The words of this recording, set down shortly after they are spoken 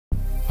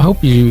I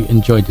hope you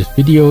enjoyed this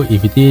video.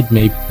 If you did,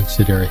 maybe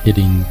consider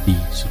hitting the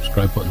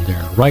subscribe button there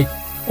on the right,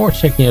 or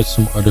checking out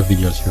some other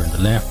videos here on the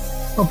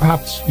left, or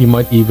perhaps you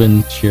might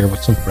even share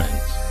with some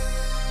friends.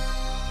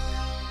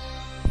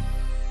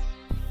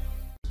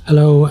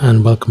 Hello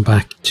and welcome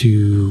back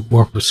to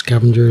Warplock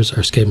Scavengers,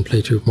 our Skaven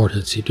playthrough of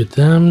Mordheim City.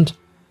 Damned.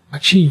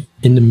 Actually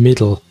in the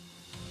middle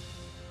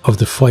of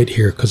the fight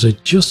here, because I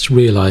just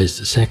realized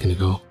a second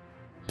ago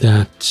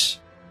that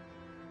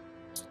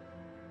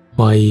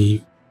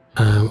my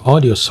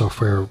audio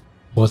software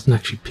wasn't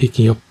actually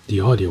picking up the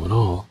audio at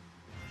all.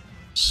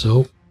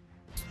 So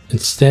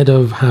instead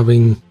of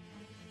having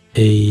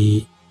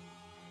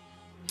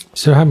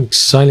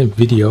silent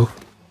video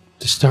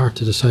to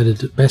start, I decided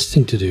the best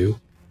thing to do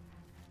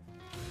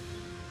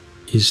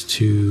is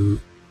to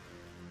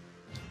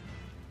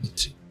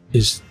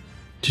just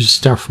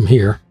start from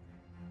here,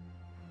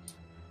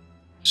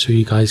 so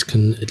you guys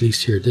can at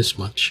least hear this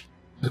much.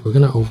 But we're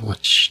gonna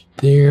overwatch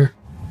there,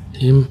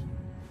 him.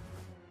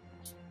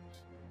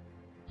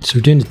 So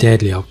we're doing the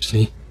deadly,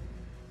 obviously.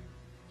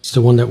 It's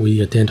the one that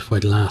we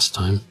identified last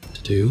time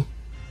to do.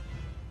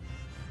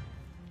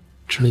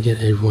 Trying to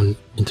get everyone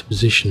into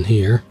position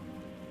here.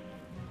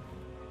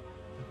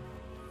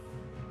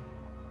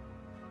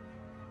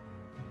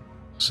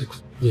 Looks like,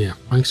 yeah,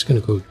 Frank's gonna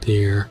go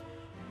there.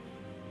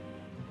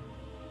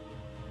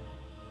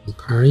 And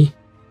parry.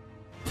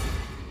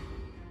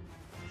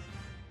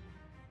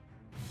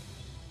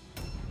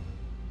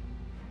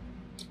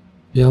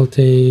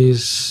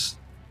 Yalte's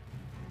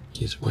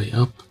his way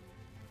up,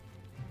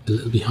 a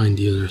little behind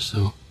the others,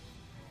 so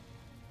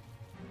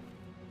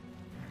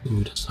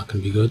ooh, that's not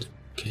going to be good.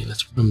 Okay,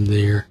 let's from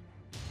there.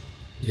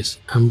 Yes,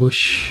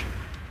 ambush.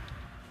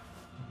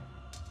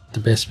 The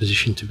best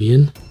position to be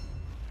in.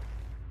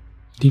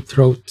 Deep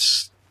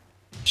throats,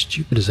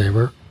 stupid as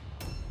ever.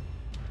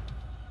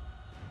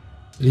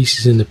 At least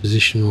he's in the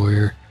position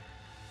where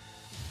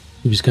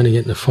if he's going to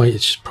get in a fight,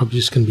 it's probably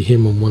just going to be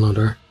him and one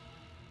other.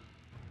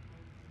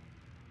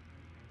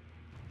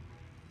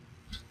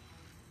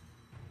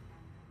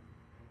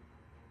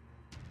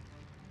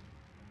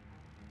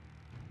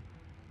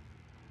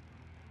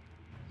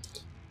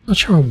 Not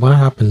sure what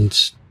happened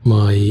to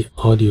my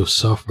audio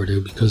software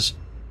there, because I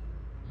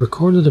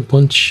recorded a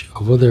bunch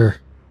of other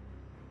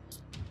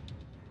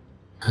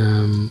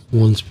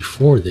ones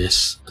before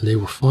this and they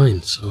were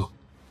fine, so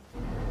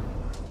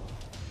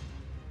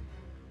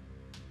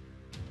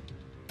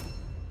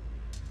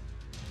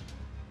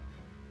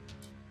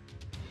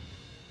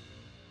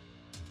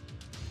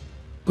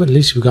but at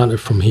least we got it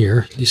from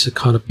here. At least I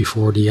caught it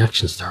before the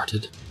action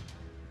started.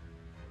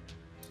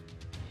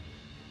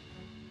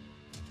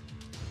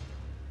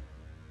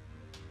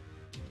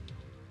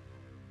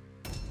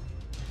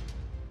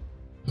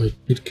 Right,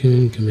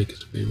 Bitcoin can make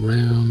its way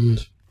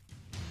around.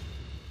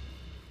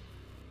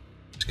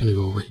 It's going to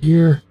go over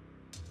here.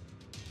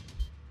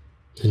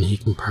 And he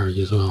can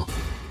parry as well.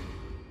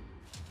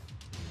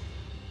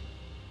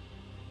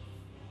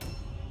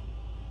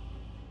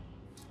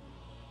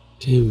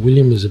 Okay,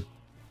 William is a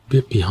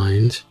bit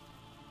behind.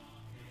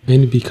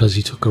 Mainly because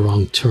he took a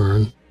wrong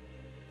turn.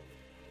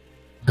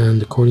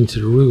 And according to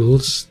the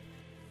rules,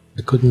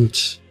 I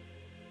couldn't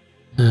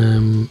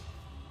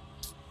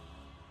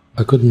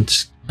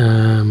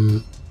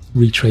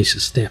retrace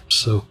his steps,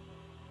 so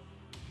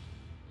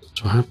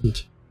that's what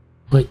happened.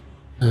 Right,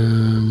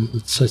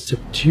 let's sidestep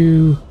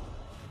 2.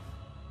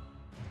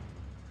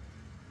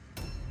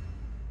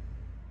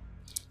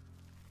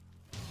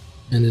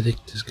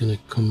 Benedict is going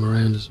to come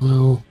around as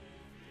well.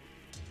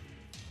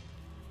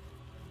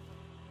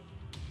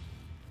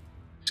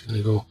 He's going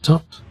to go up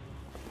top.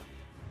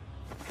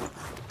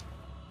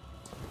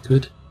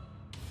 Good.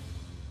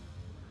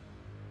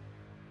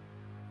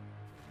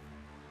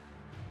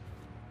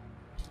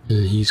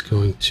 And he's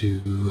going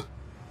to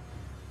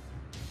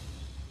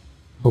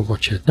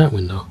overwatch out that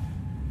window.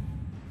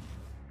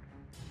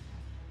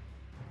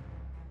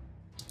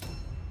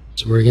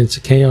 So we're against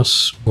the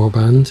Chaos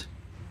Warband.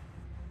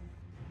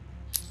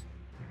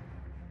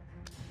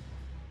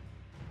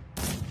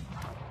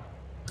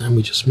 And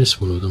we just missed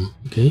one of them.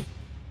 Okay.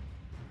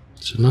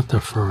 So not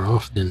that far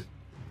off then.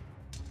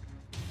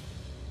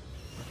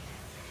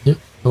 Yep.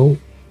 Oh,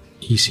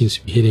 he seems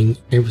to be hitting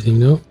everything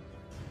though.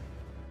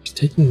 He's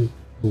taking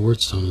the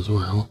wordstone as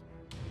well.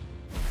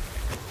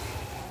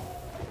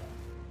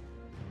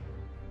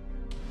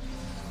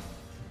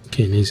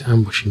 Okay, and he's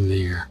ambushing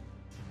there.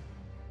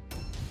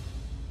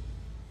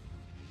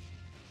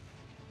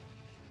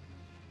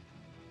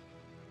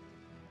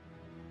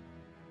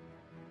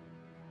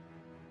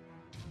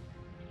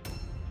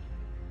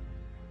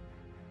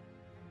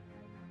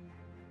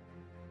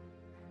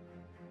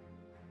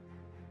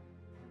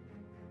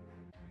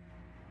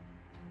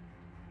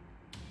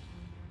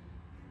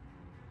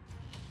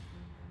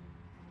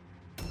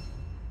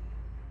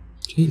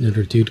 Okay,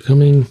 another dude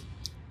coming.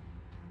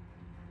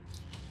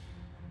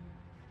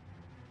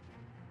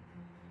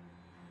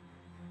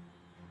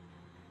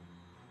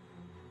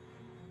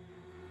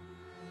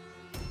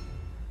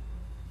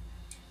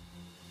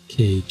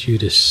 Okay,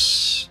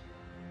 Judas.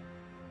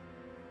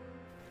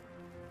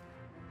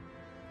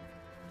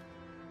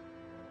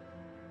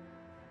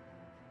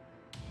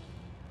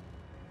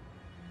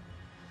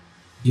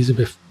 He's a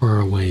bit far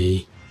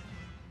away.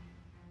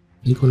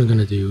 I think what I'm going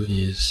to do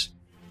is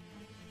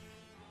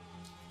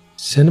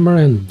send him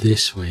around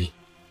this way.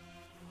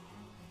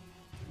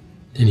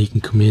 Then he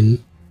can come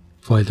in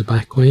via the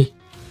back way.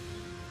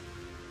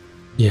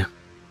 Yeah.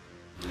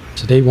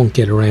 So they won't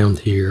get around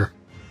here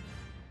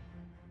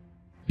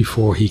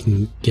before he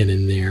can get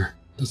in there.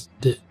 That's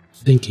the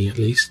thinking, at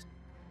least.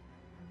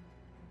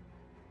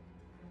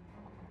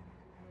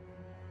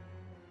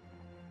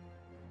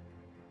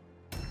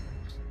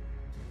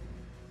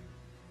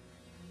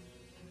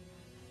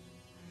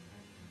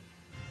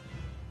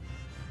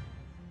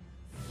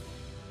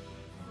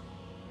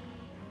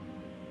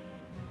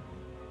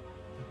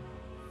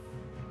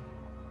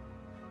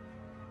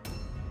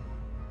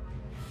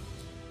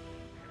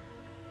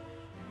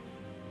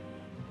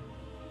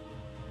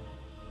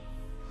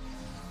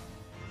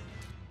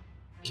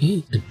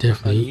 Okay, they're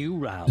definitely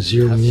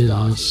zeroing in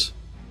on us.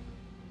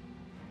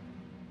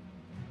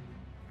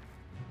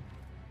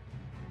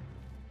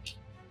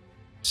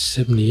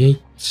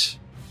 $78.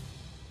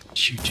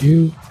 Shoot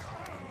you.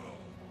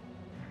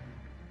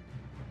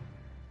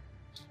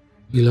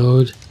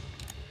 Reload.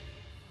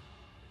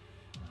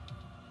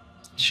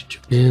 Shoot you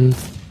again.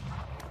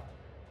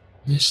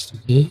 Missed,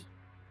 okay.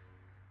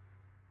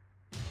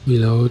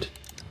 Reload.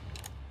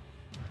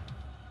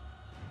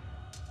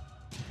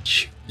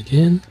 Shoot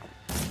again.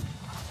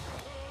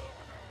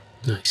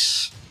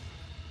 Nice.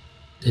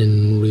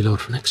 Then reload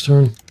for next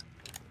turn.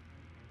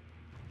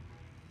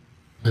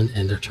 And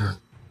end their turn.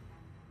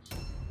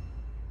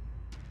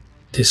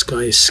 This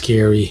guy is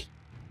scary.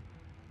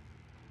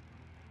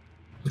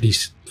 But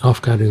he's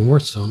off gathering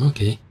Wardstone,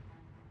 okay.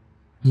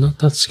 Not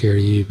that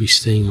scary, you'd be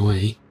staying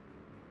away.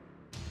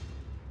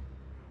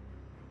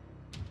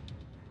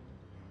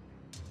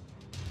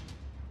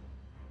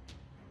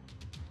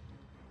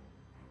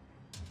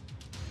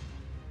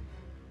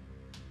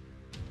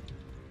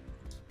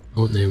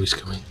 Oh, now he's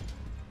coming.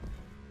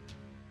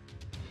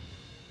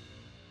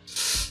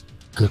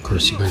 And of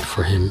course he went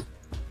for him.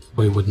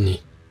 Why wouldn't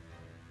he?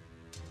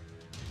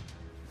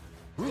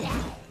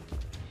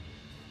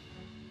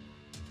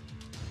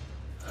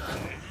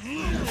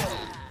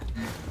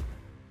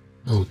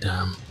 Oh,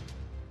 damn.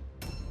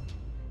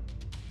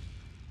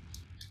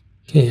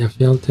 Okay,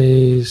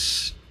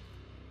 Ephialtes.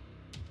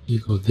 You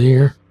go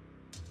there.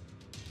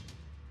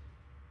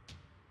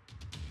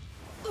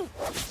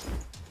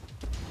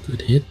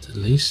 Good hit, at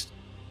least.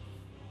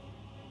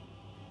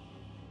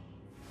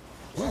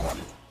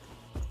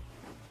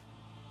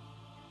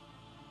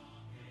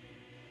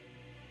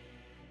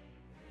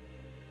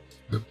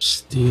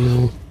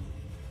 Steel.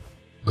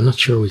 I'm not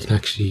sure we can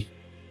actually.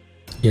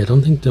 Yeah, I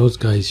don't think those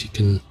guys you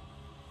can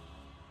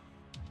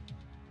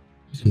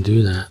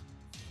do that.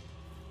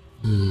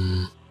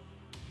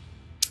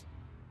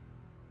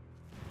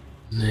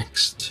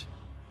 Next.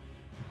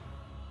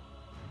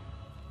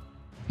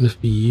 Gonna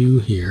be you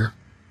here.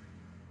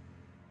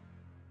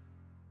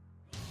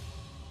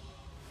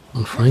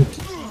 On Frank.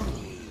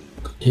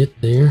 Good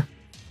hit there.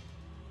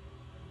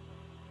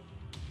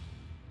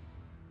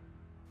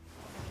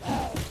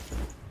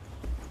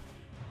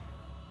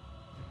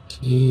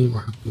 Okay, we're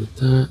happy with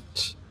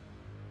that.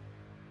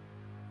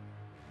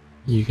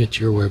 You get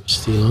your web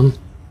steel on.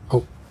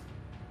 Oh,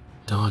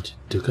 dodge.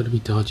 They've got to be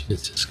dodging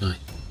against this guy.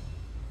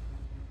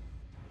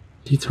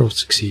 Throw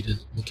succeeded.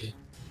 Okay.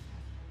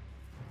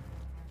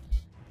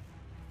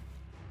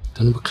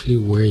 Don't have a clue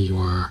where you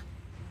are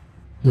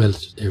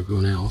relative to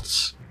everyone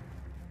else.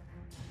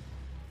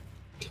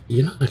 Okay,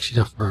 you're not actually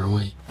that far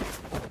away.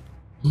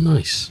 Oh,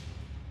 nice.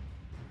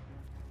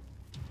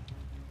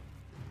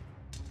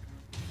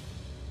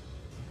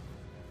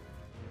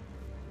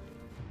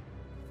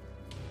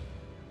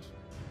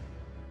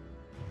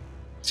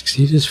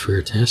 Succeeded his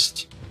fear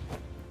test.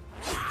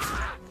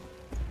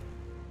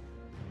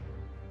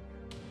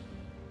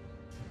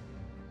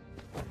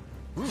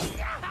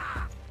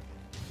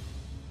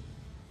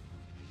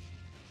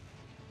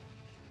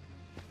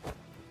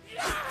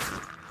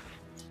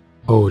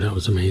 Oh, that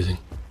was amazing.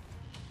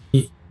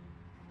 The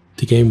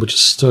game would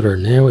just stutter.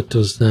 Now it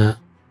does that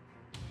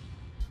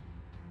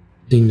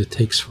thing that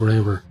takes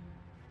forever.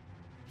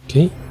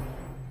 Okay.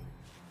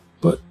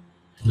 But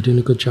we're doing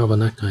a good job on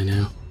that guy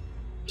now.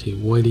 Okay,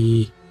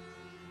 Whitey.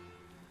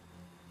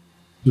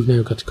 You've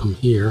now got to come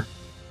here.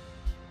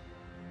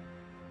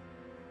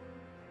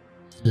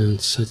 And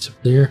sets up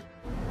there.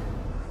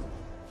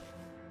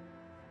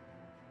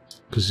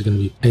 Because there's going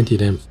to be plenty of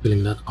them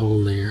filling that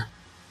hole there.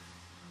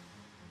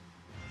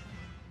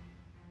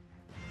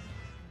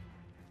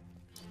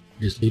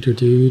 Here's leader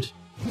dude.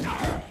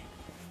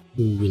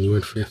 Ooh, and you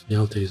went for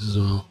Ephialtes as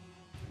well.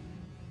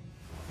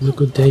 What a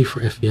good day for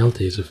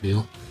Ephialtes, I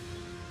feel.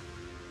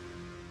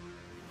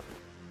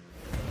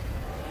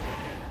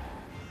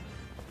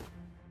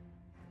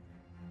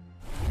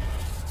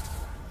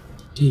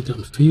 He got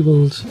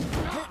enfeebled.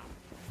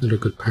 Another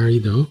good parry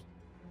though.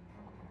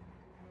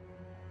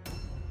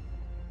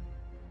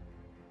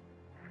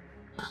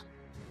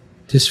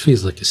 This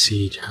feels like a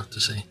siege, I have to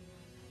say.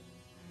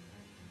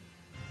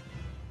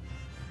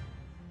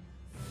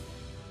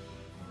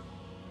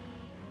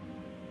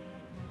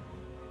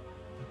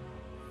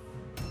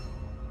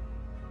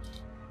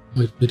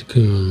 Right,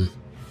 Bitcoin.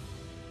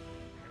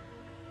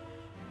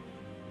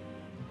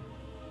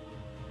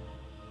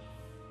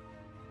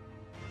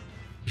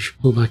 You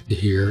should go back to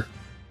here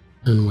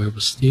and web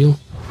of steel.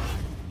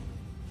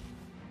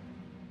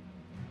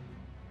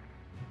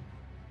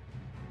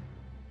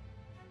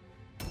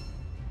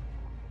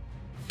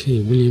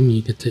 Okay, William,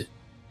 you get to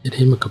hit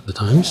him a couple of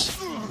times.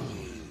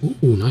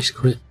 Ooh, nice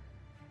crit.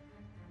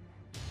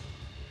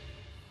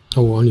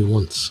 Oh, only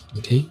once.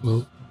 Okay,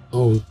 well,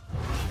 oh,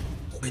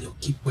 I don't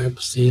keep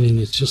web stealing.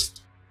 It's just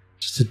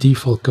a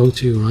default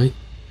go-to, right?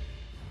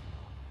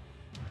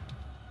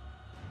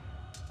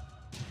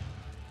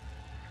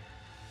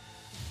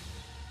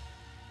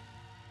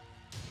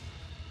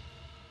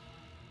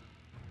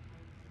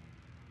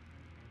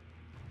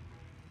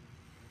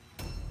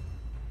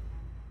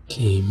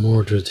 Okay,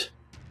 Mordred.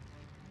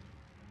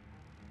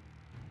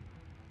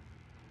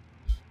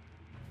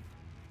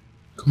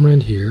 Come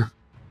around here.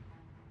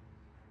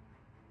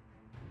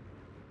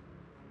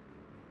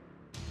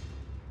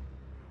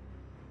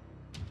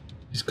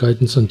 Use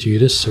guidance on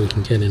Judas so we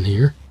can get in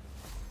here.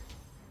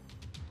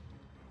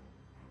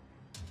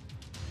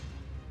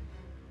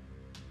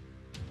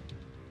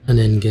 And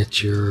then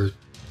get your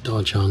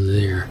dodge on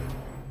there.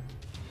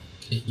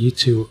 Okay, you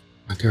two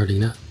are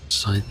guarding that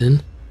side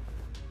then.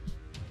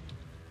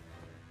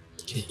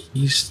 Okay,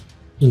 he's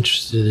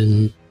interested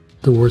in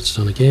the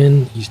Wordstone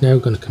again. He's now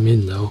going to come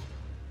in though.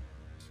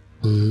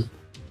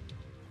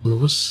 One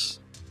of us,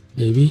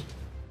 maybe.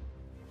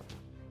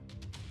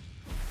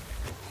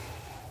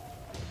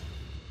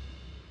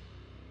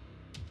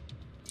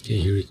 Okay,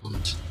 here he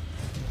comes.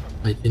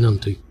 Right in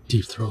onto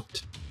Deep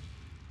Throat.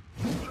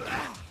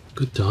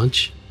 Good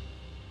dodge.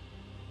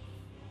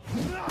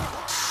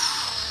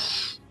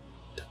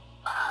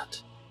 Bad.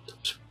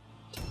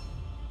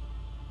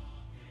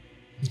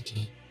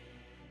 Okay.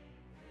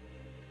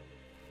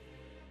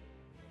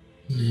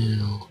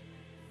 Now.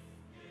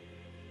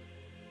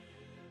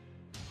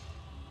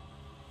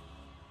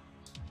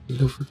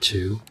 Go for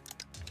 2.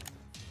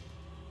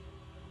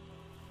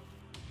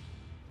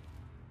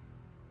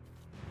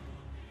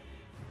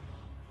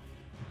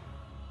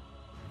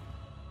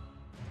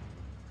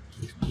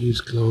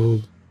 Use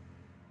globe.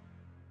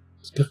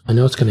 I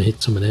know it's going to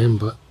hit some of them,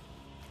 but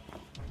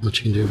not much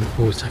you can do.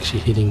 Oh, it's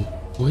actually hitting.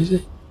 Why is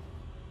it?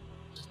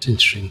 That's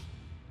interesting.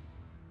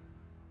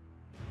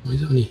 Why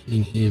is it only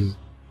hitting him?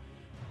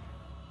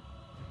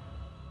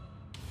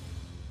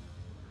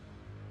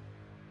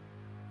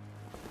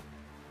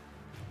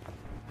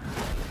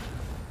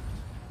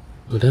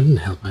 Oh, that didn't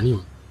help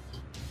anyone.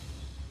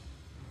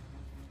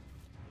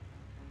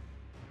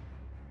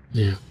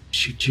 Now,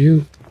 shoot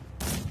you.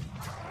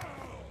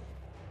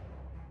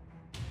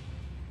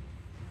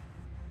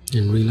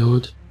 And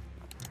reload.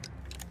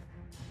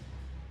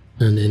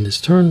 And end this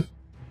turn.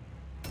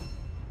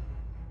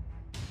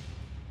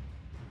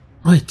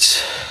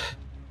 Right.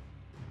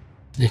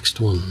 Next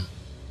one.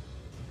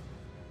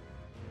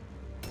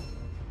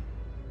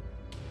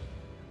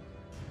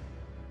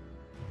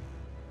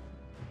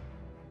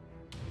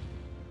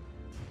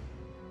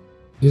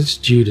 This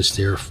Judas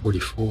there,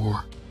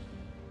 44.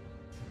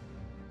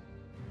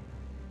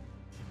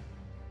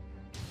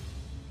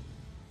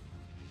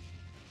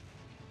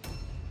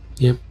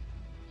 Yep.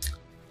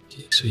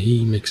 Okay, so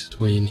he makes his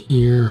way in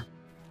here.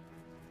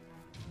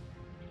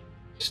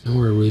 There's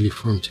nowhere really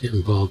for him to get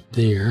involved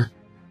there.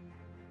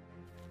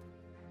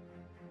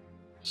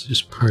 So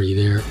just party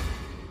there.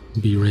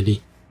 Be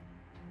ready.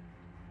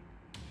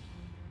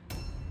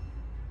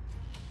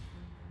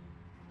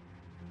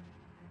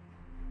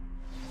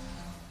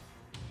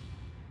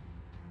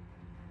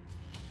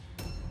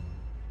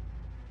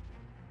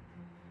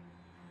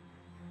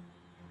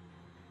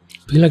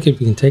 I feel like if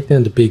we can take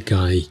down the big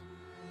guy,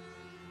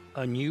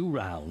 a new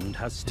round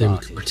has started. Then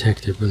we can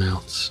protect everyone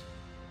else.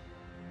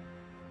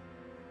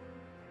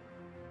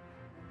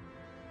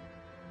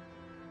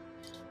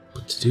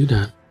 But to do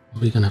that,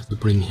 we're gonna have to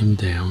bring him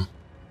down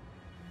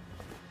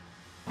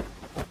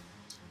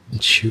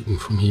and shoot him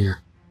from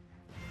here.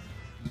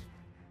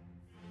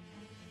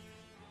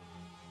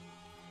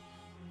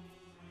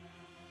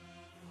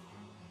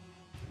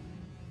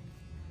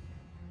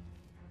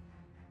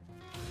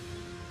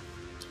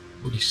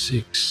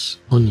 "46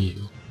 on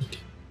you." Okay.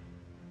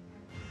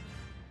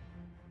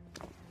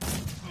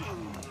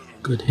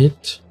 Good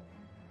hit.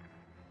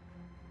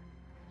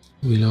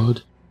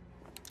 Reload.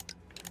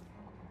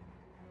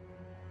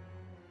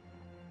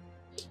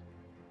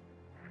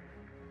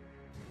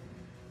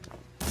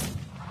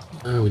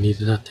 Ah, we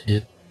needed that to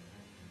hit.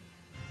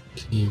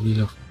 Okay,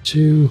 reload for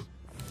 2.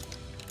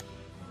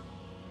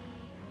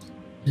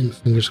 And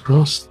fingers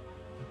crossed.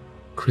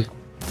 Crit.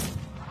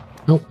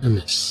 Nope, I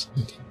miss.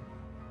 Okay.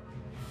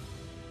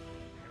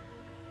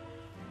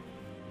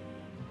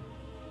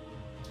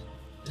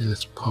 Then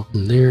let's pop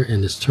him there,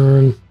 end his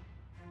turn.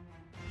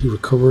 He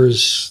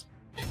recovers.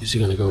 Who's he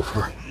gonna go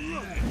for?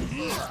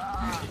 Okay.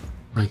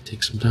 Frank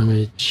takes some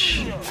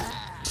damage.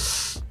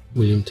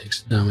 William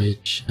takes the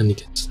damage and he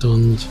gets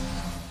stunned.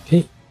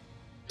 Okay,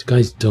 the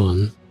guy's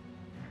done.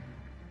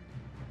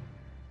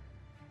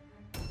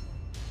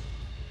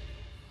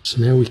 So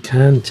now we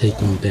can take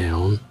him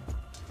down.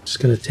 It's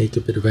going to take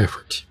a bit of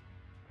effort.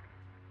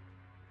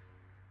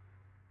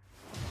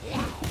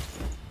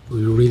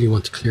 We really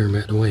want to clear him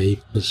out of the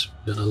way because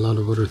we've got a lot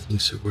of other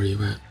things to worry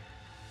about.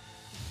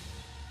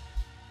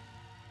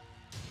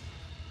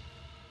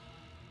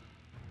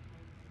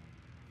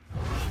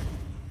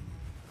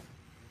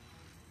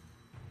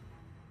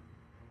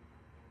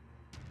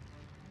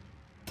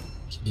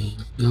 Okay,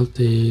 build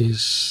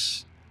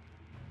these.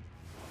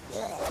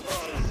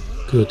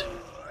 Good.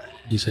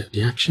 He's out of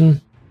the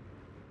action.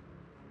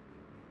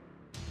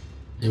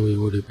 Now we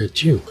worry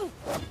about you.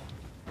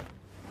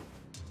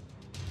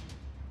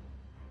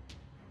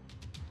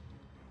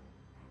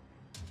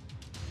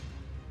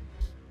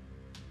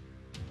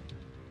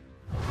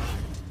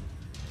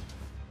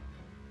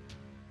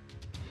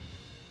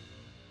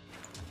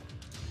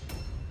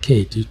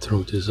 Okay, do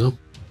throw this up.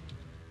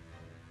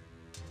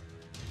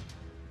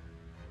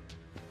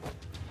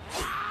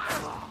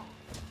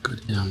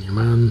 Good down your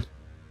man.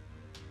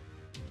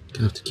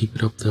 Gonna have to keep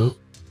it up though.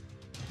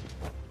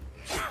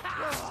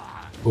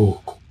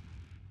 Oh,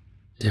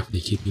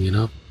 definitely keeping it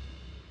up.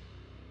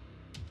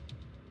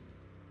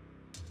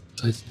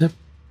 Sidestep.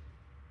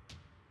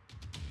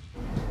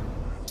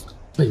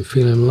 I'm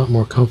feeling a lot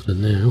more confident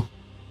now.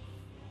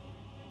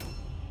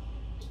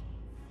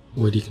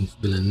 What you can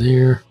fill in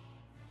there.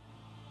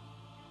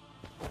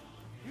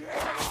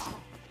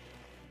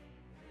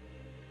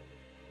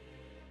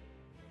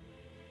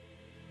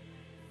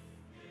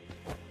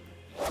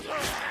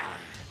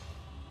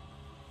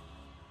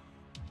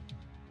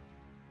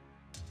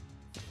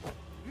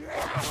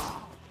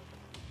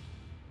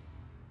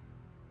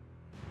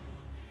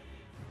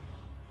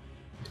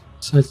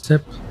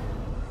 Sidestep.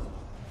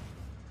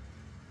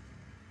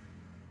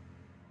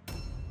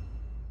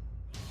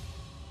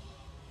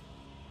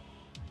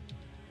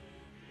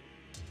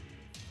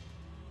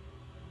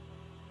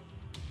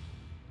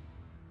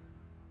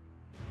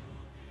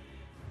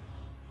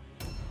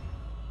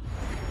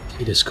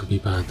 Okay, this could be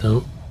bad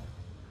though.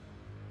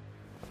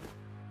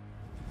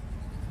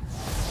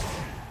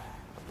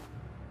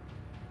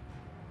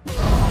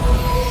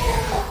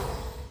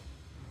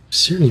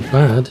 Certainly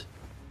bad.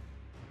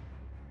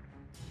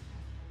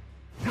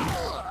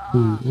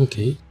 Ooh,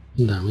 okay,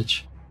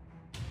 damage.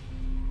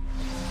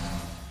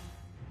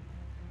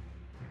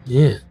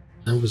 Yeah,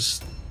 it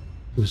was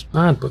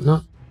bad, but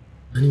not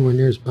anywhere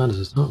near as bad as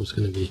I thought it was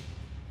going to be.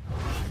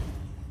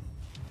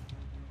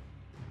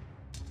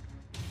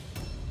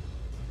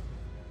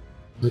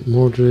 Like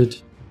Mordred.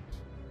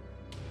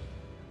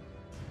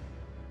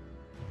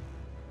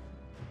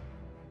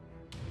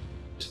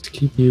 Just to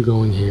keep you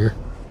going here.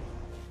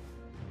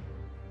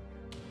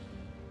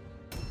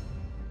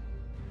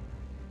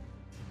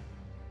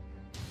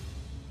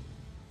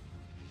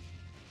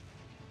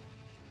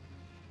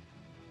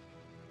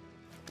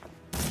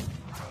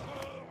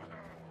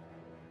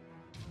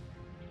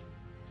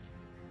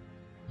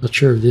 Not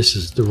sure if this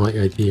is the right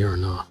idea or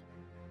not,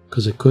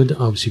 because I could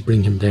obviously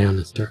bring him down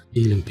and start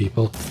healing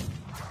people.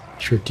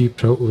 Sure, Deep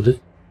Throat would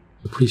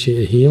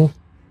appreciate a heal,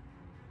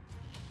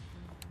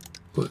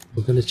 but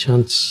we've got a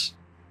chance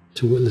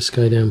to whittle this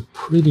guy down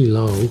pretty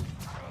low.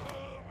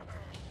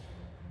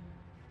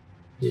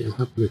 Yeah, I'm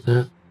happy with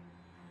that.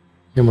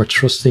 And we're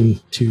trusting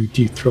to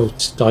Deep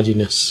Throat's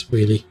dodginess,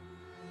 really.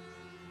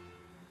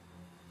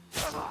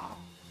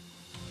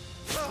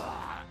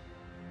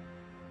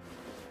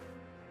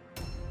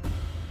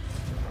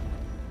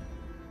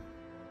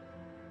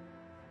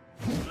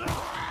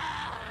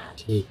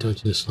 Okay,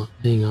 dodginess not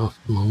paying off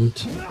at the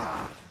moment.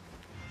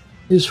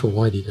 It is for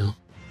Whitey though.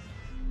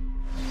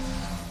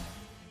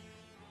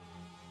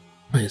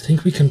 Right, I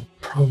think we can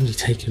probably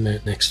take him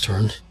out next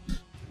turn.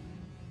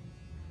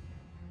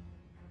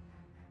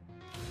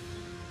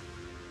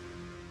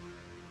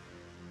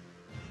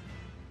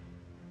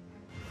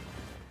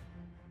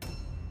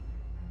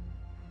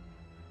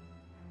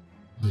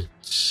 Right.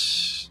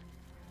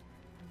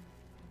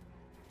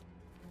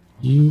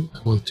 You, I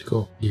want to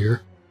go up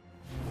here.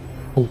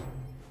 Oh,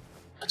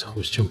 I thought I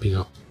was jumping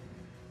up.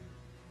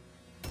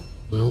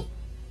 Well,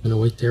 I'm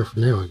gonna wait there for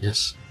now, I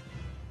guess.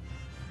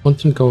 I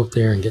want him to go up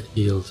there and get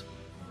healed.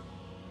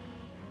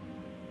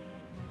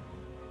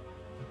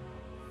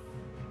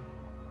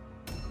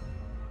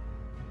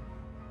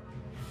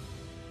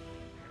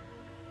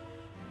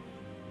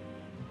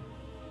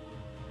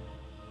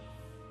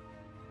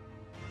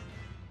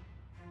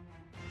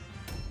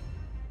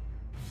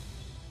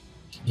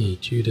 Okay,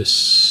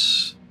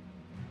 Judas.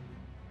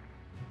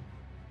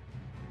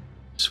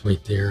 Just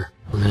wait there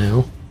for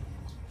now.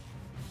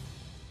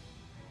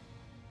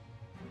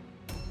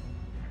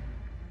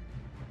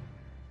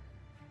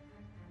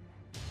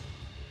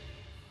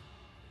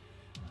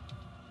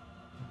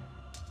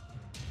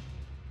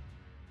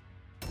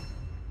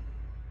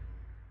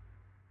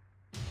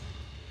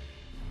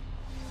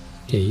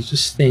 Okay, he's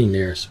just staying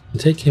there, so we can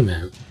take him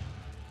out.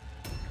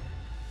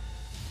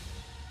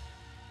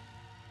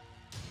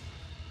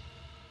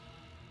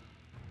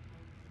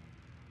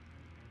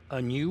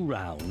 A new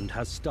round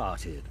has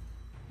started.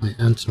 My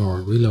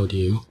Antinor, reload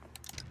you.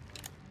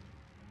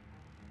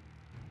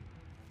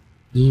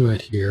 You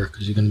right here,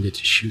 because you're going to be able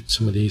to shoot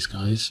some of these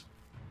guys.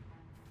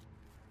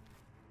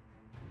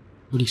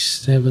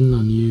 47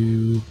 on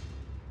you.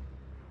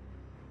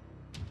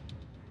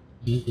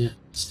 Yeah,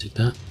 let's take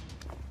that.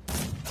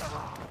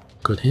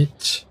 Good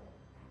hit.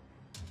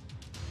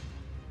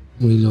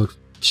 Reload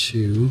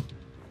 2.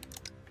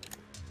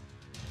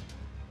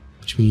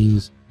 Which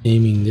means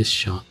aiming this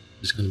shot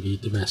is going to be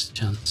the best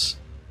chance.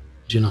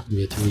 You're not going to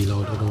be able to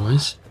reload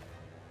otherwise.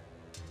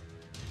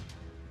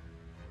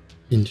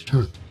 End of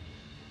turn.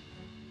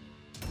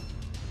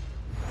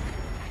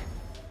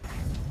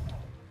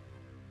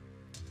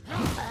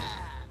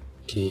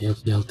 Okay,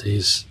 Elf Delta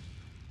is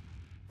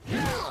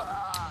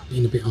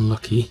being a bit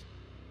unlucky.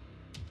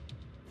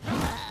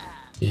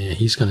 Yeah,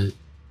 he's gonna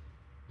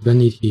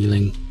need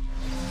healing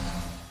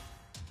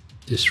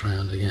this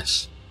round, I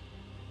guess.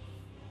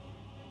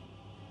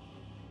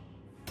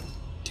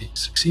 Okay,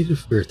 succeeded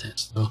fear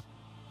test though.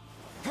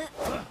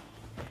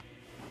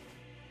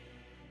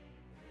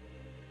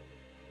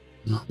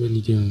 Not really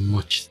doing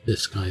much to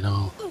this guy at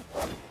all.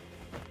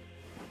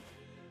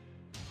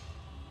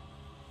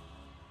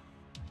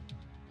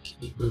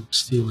 Okay, we'll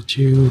steal with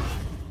you.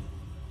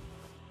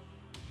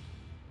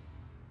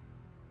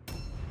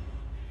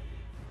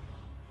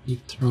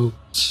 Deep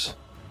throat.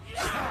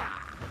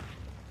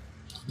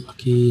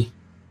 Unlucky.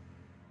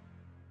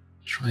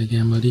 Try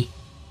again, buddy.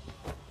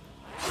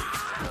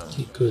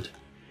 Okay, good.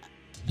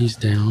 He's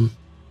down.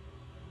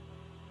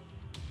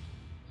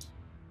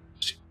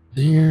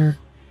 There.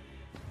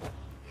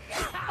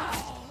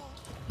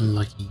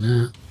 Unlucky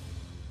that.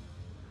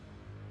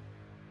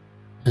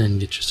 And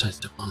get your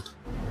sidestep on.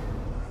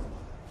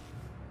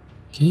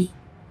 Okay.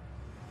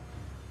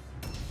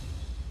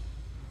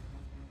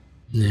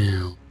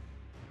 Now.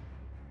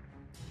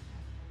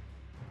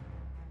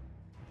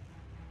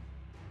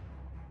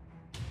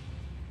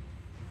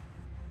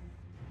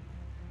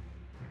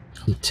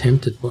 I'm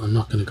tempted, but I'm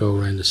not going to go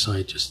around the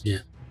side just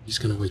yet. He's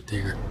going to wait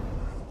there.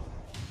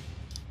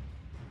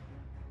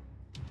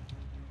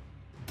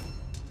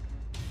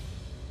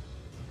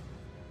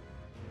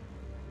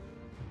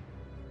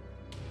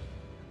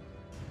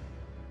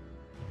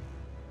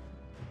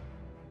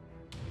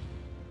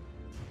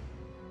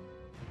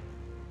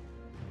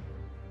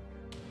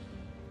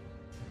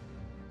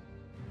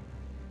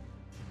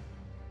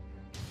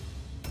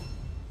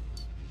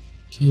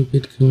 Okay,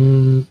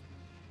 Bitcoin.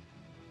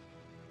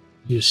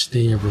 You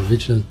stay ever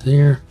vigilant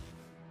there.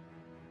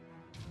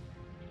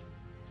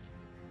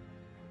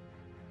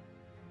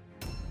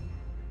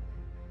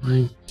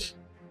 Right.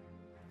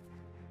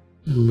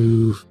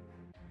 Move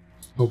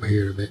over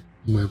here a bit.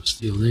 Web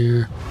steel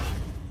there.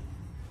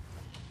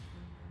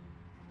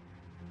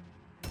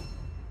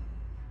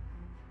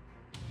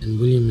 And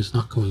William is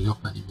not going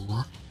up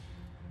anymore.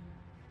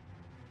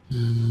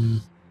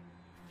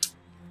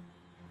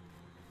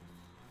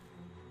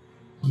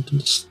 Want him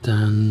to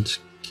stand.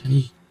 Can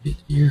he fit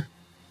here?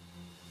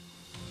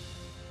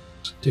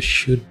 So there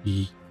should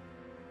be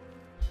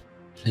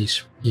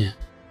place. Yeah.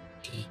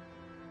 Okay.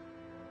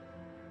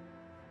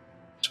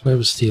 So I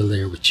was still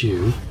there with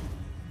you.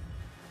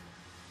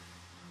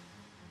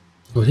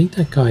 Oh, I think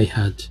that guy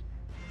had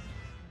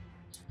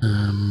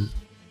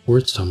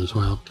Wordstone as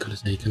well. Could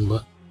have taken,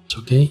 but it's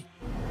okay.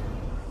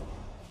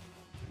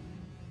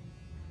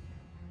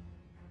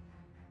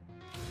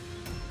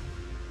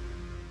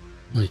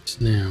 Right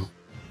now.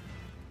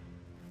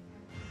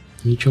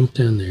 You jump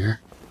down there.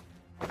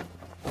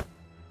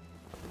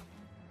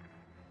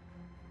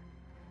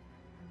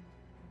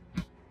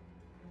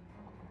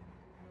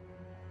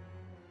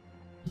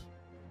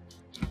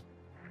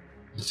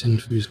 Let's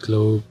infuse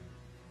globe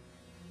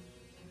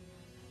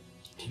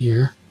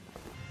here.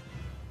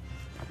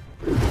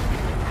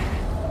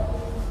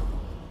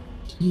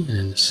 Okay,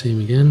 and the same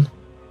again.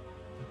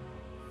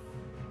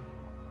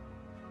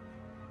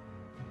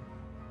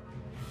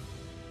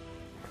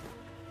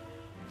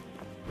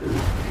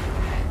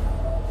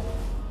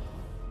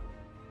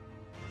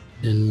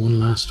 Then one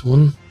last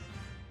one.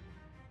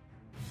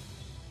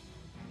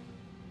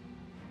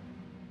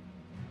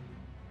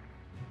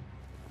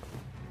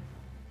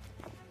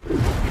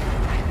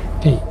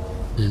 Okay,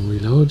 and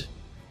reload.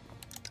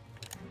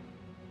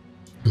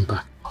 And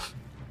back off.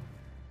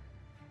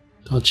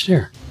 Dodge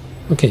there.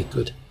 Okay,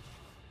 good.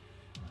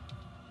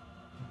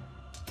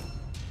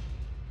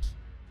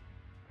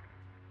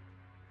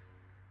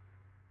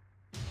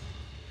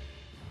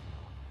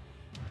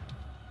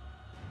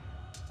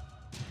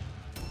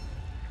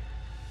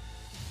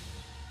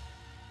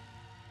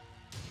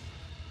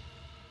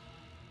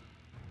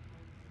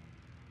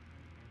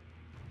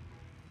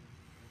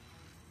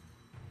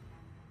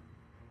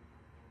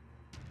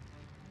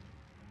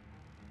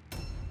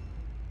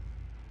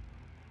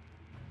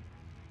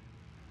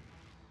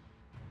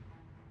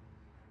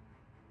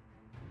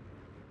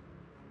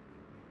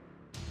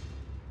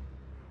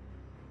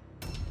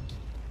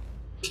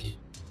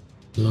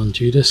 On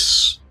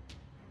Judas,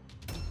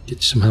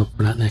 get some help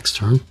for that next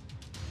turn.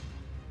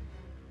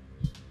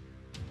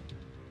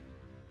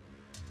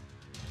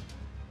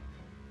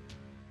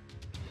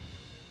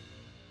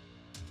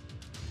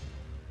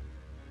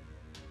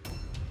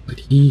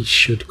 he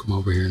should come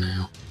over here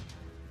now.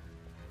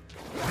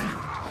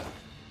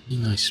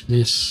 Nice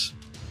miss.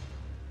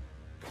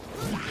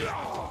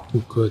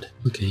 Oh, good.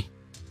 Okay.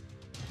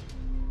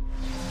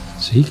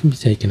 So he can be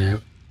taken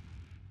out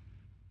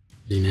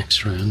the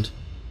next round.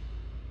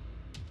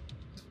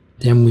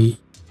 Then we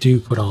do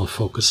put all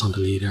focus on the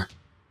leader.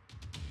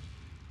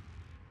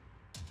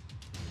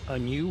 A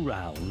new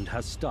round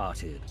has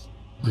started.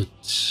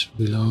 Right,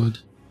 reload.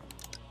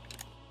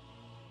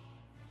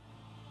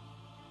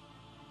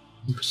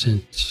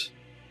 1%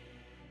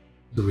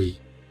 3.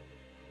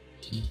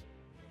 Okay.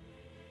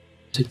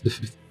 Take the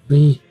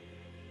 53.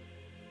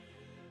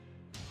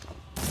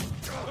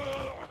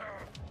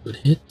 Good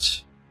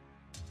hit.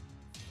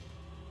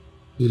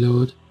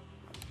 Reload.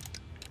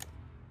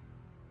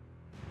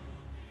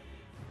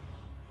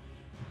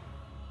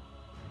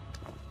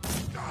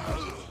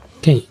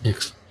 Okay,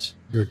 excellent.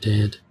 You're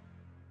dead.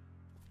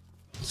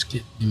 Let's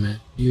get him out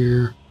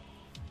here.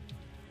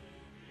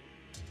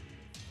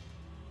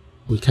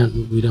 We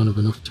don't have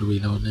enough to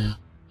reload now.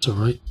 It's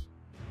alright.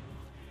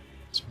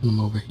 Let's put him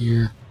over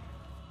here.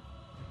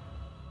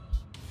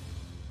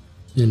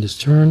 End his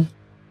turn.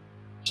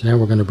 So now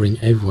we're going to bring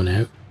everyone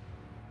out.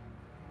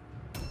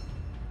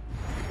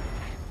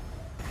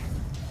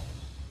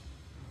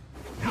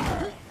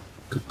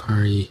 Good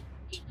parry.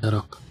 Keep that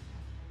up.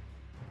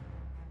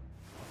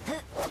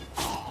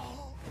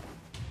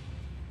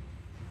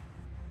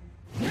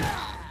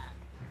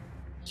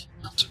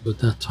 Not so good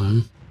that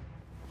time.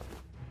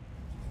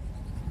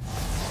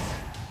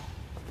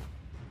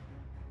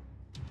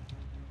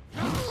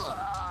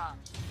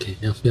 Okay,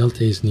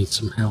 Alfialtes needs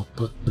some help,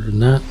 but other than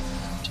that,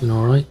 doing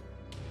alright.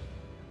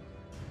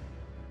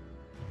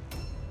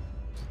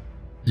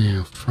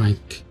 Now,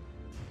 Frank,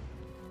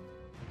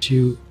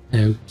 2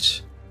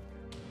 out.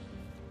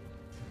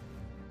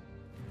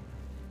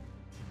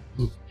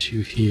 Move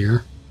to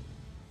here.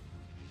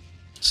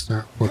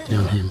 Start working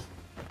on him.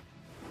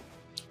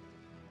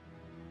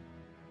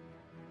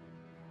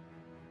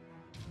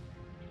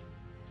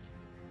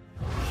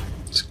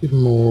 Let's give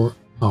him more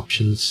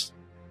options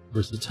for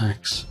his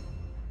attacks.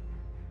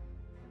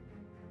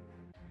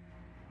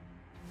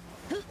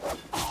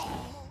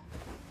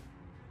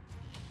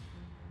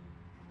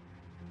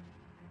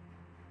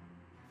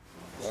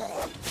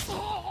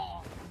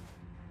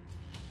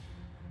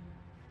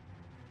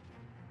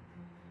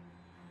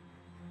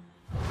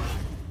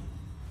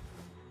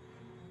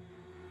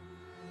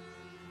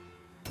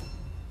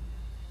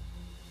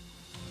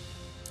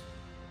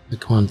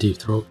 Come on, Deep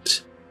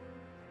Throat.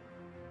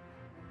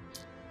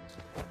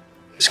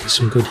 Let's get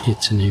some good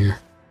hits in here.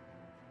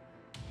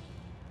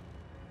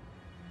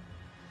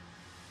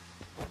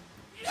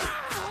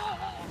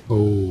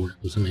 Oh,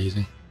 that was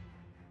amazing.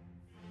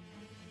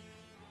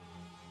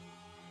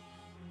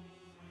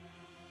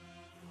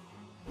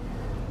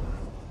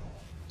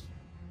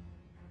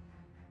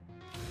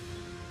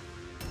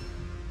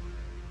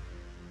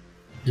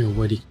 Now,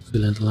 Whitey can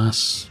fill in the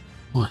last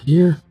spot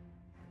here.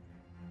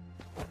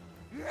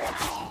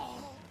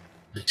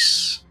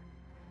 Nice.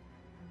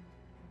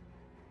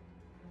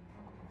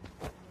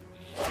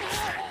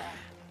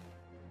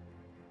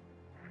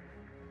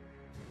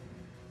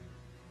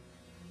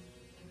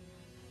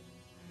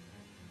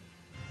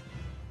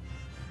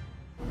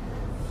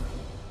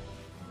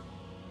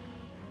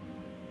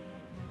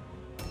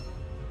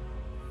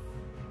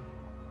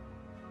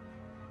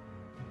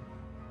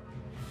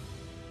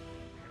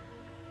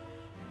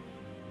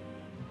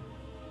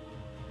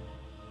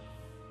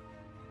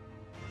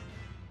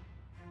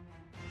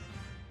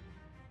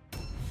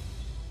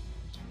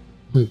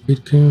 Wait,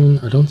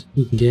 Bitcoin, I don't think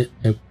we can get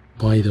out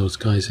by those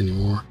guys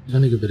anymore. We're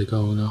gonna give it a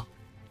go now.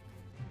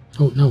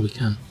 Oh, no, we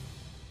can.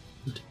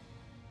 Good.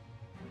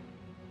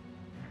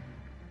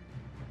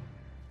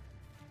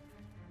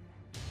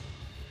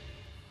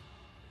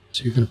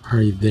 So you're gonna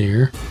parry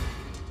there.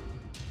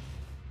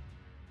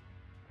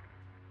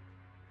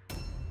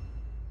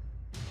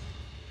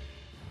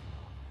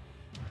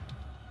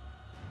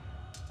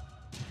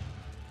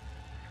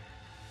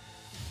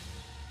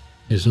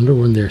 There's another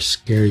one there,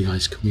 scary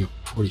guys coming up,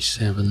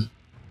 47.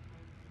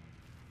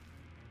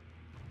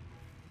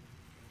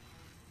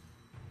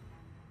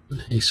 But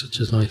hey, such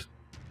is life.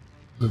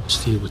 I'll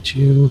just deal with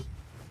you.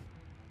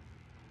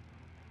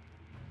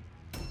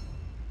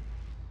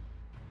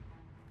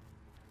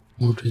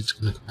 Mordred's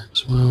gonna come out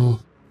as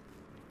well.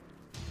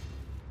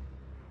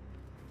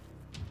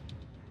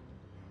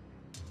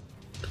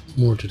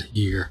 Mordred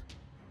here.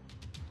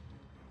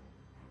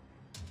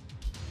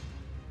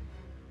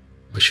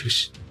 I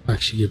should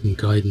actually give him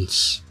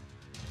guidance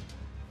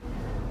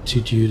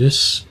to do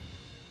this.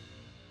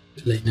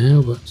 Too late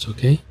now, but it's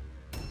okay.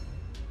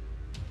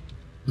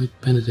 Right,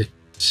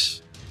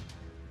 Benedict.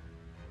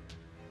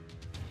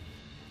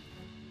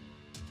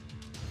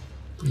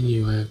 Bring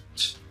you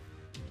out.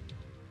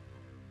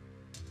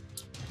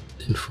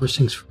 Then first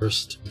things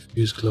first,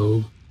 infuse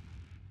globe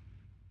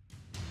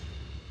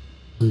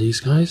on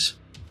these guys.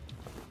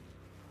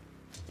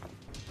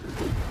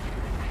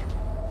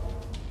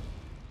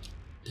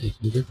 They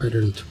can get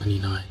better than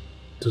 29.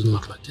 Doesn't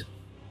look like it.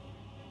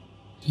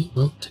 Okay,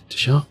 well, take the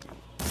shot.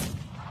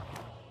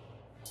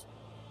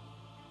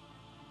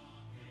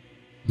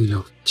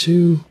 Reload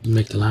 2,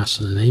 make the last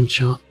one an aim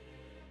shot.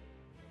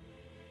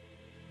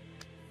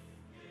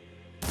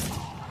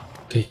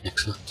 Okay,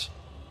 excellent.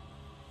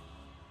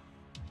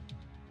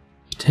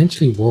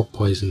 Potentially warp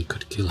poison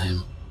could kill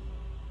him.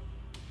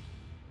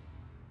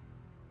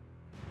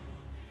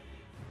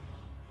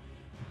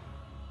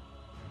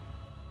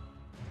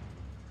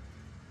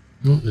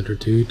 Oh, another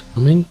dude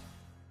coming.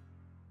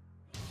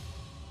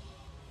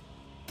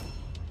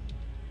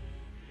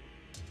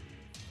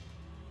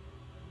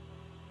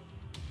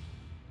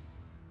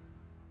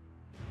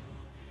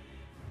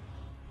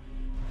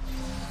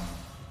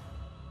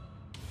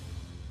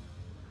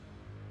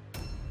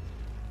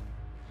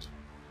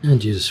 And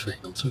Jesus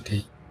failed,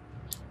 okay.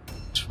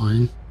 It's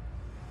fine.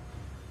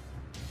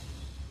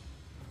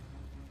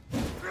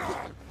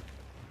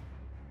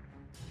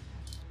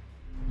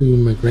 We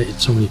migrated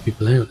so many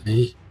people out,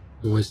 eh?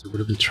 Otherwise they would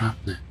have been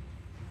trapped now.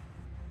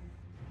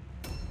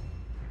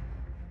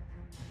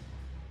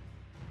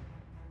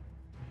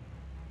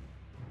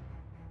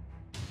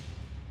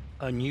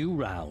 A new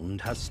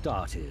round has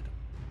started.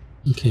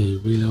 Okay,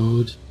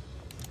 reload.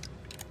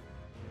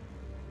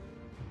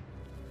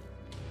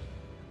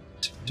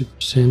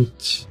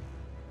 60%.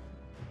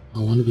 I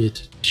want to be able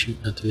to shoot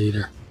at the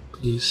leader,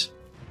 please.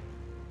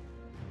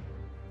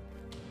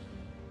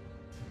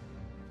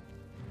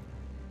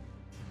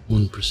 I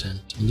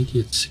need to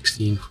get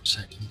 16 for a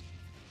second.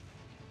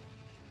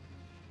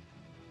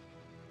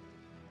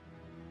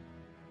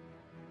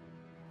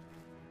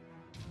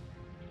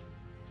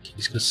 Okay,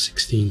 he's got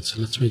 16,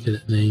 so let's make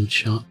it an aimed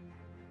shot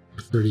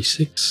for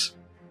 36.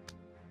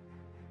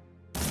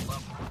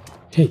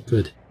 Okay,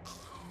 good.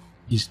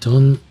 He's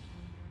done.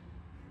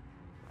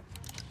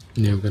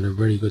 Now we've got a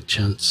very good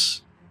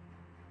chance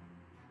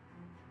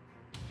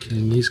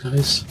killing these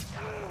guys.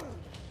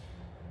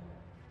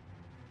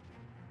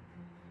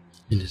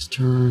 In his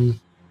turn.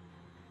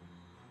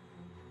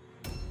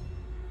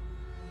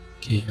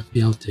 Okay,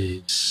 FBL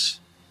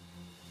days.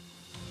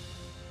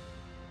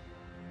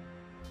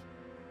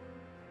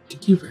 I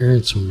think you've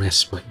earned some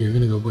respite. You're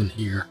gonna go in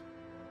here.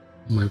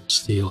 Might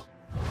steal.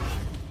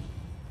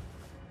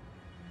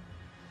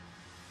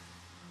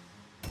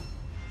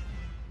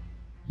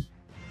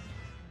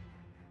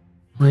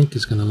 Frank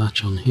is gonna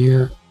latch on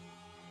here.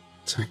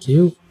 Attack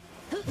you.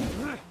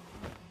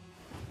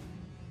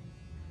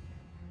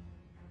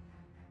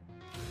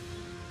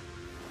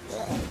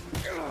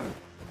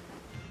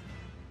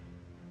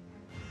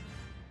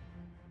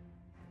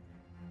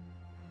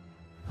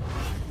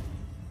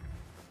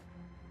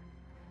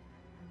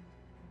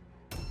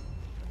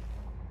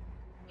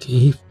 Okay,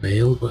 he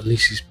failed, but at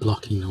least he's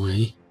blocking the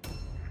way.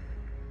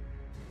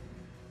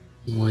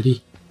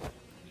 Whitey,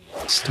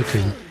 stuck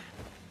in.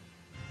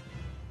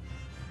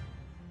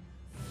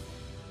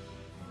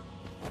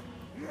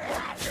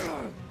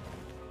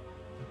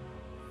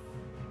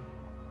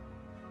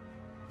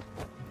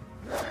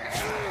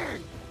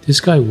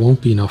 This guy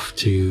won't be enough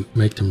to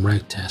make them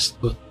route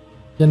test, but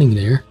getting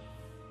there.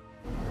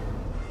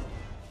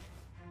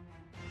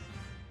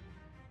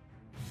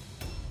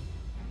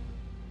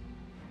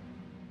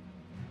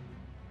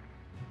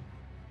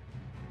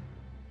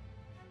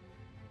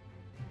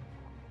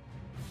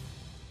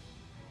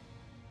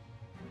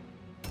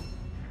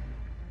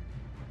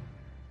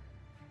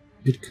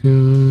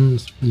 Bitcoin,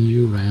 let's bring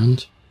you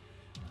around.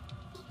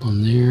 Up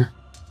on there.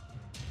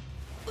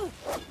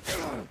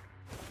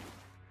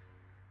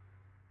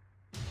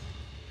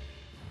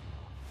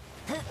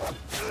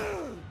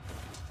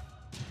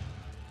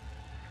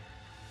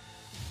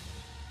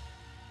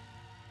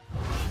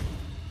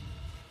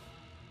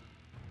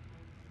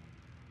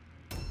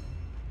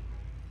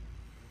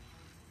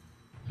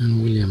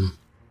 And William.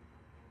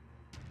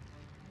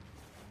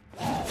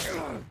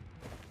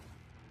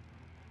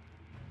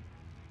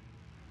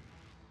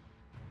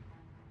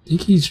 I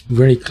think he's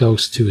very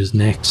close to his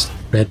next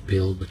red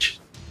pill, which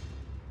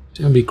is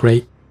going to be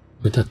great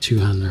with that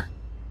two-hander.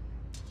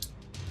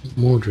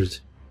 Mordred.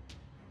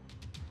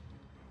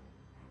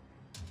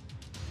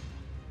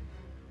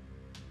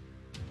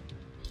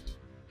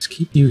 Let's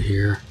keep you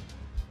here.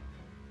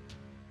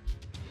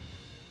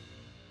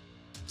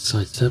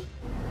 Sidestep.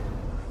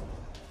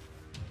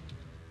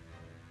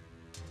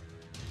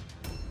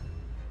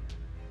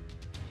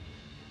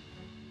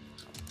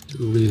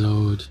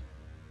 Reload.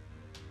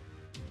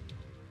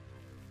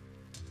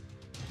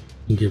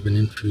 Give an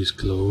infused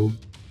globe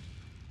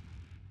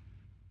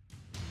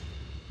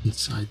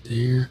inside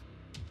there.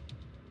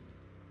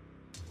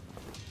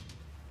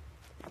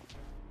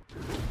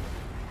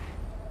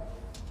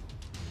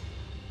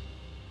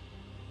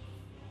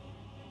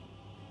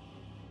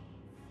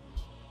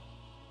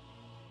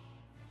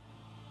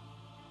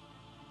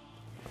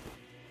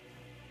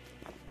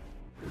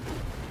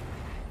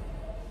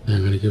 And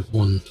I'm going to give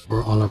one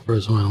for Oliver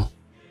as well.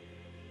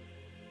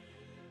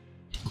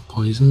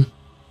 Poison.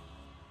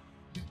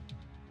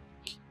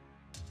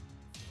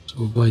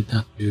 So avoid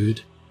that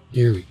dude.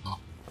 Here we go.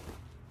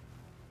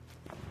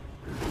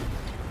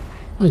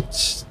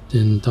 Right,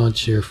 then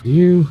dodge here for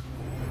you.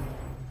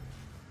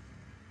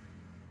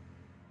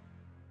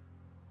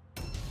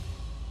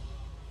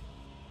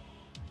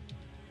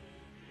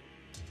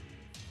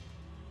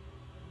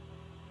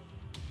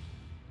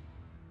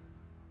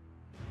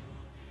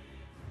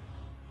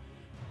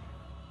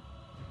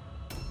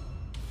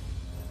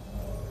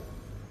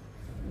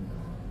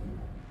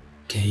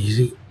 Okay, is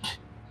he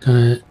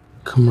gonna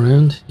come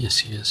around? Yes,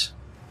 he is.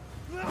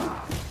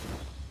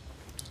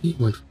 He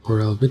went for poor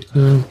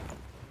Bitcoin.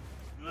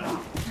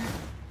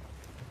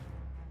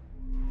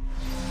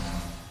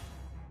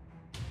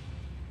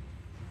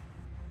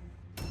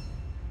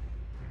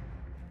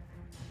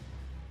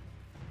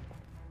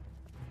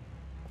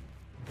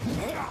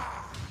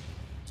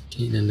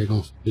 Okay, then they're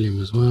going for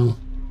William as well.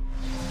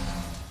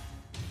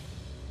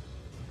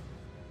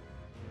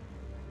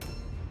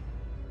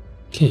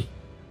 Okay.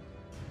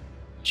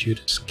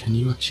 Judas, can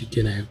you actually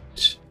get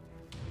out?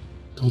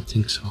 Don't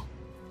think so.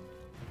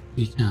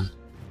 We can.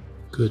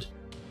 Good.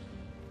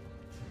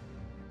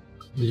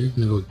 Well, you're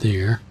gonna go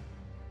there.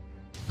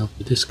 Help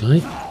with this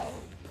guy.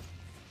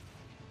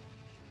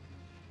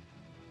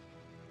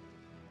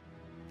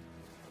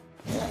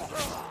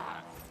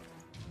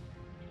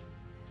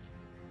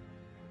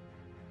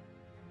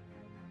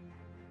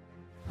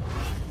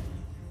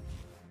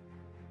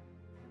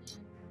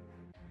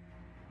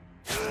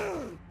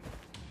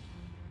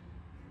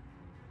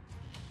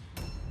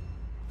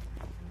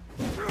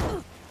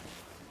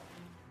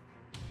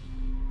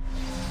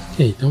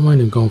 Okay, don't mind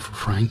him going for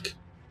Frank.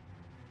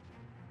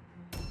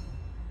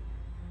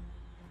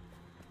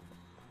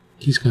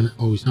 He's gonna...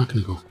 oh, he's not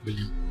gonna go for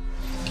William.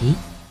 Okay.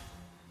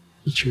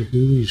 Not sure who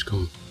he's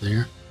going for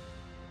there.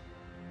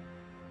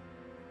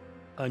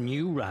 A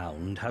new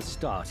round has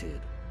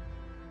started.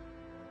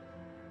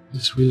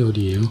 Let's reload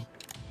you.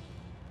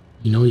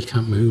 You know he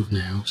can't move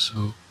now,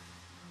 so...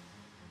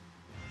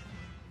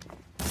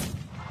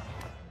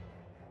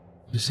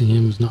 missing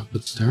him is not a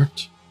good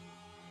start.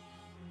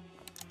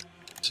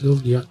 Still,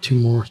 you got 2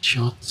 more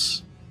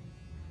shots.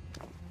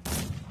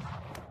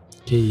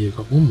 Okay, you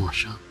got 1 more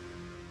shot.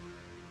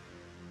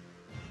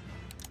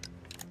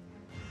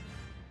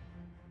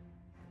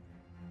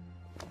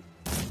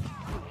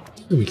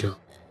 There we go.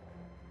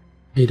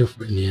 Made up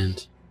for it in the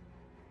end.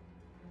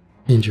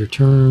 End your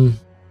turn.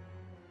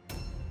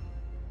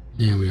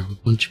 Now we have a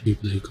bunch of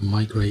people who can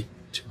migrate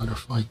to other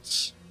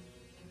fights.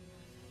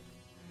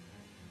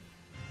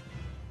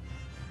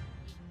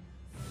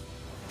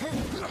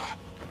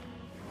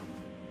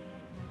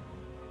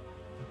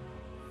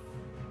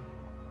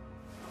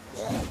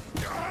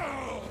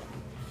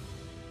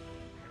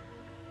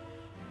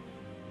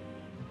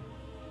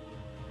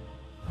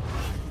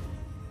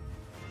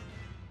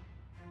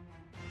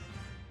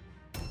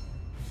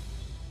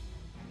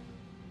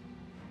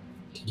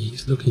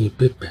 He's looking a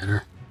bit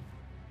better.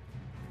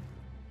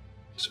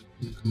 So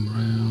we can come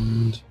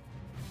around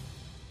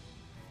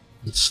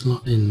and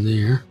slot in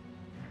there.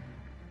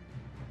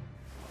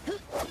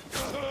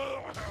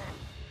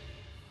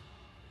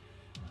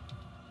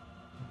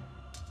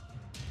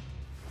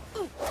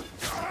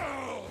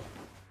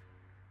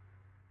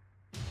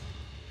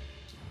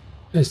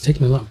 Guy's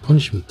taking a lot of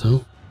punishment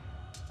though.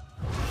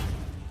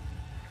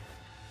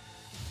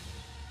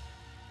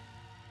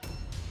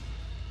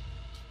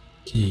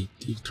 Okay,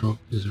 D.I.E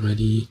is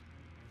ready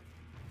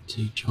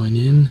to join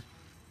in.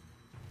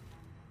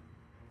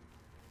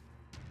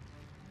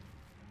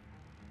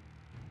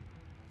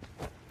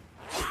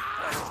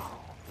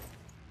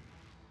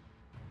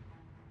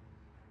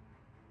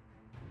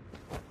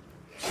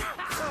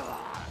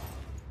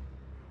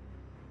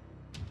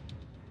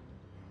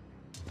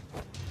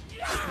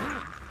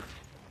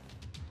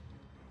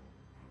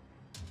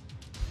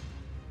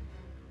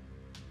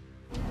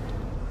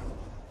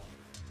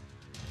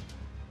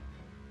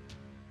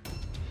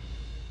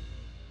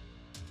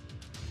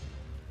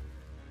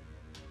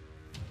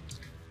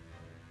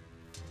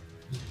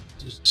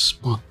 Just a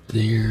spot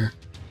there.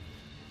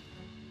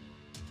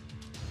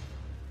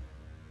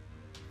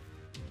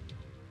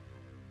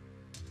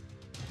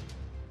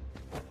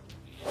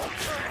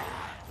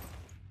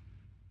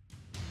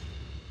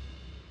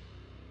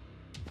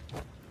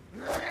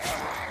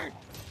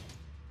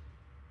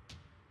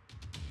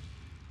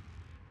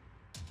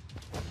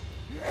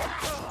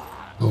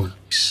 Oh,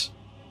 nice.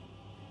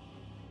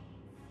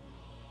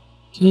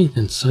 Okay,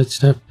 then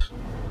sidestep.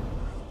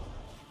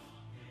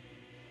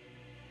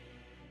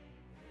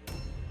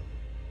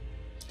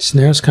 So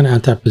now it's kind of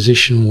at that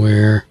position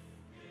where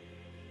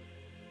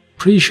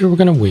pretty sure we're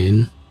going to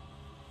win,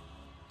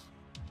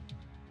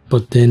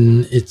 but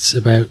then it's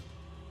about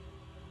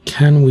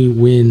can we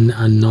win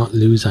and not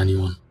lose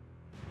anyone?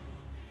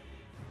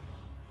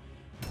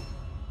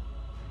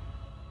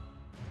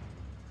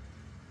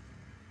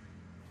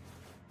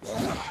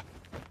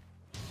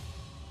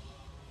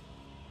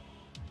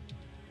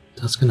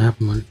 That's going to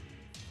happen. We're going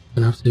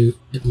to have to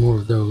get more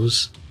of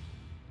those.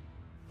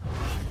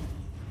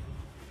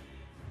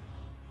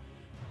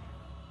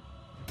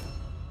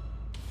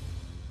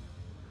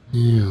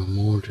 Yeah,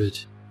 Mordred.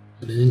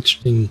 Got an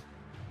interesting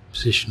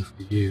position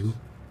for you.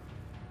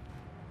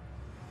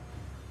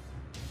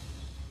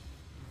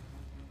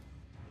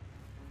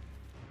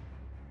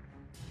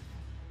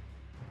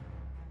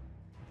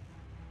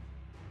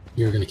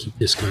 You're going to keep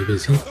this guy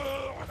busy.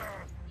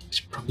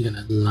 He's probably going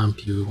to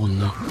lamp you with one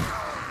knock.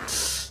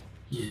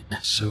 Yeah,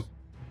 so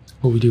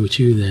what we do with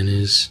you then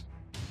is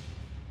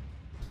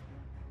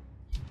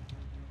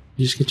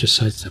you just get your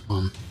sidestep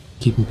on.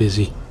 keep him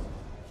busy.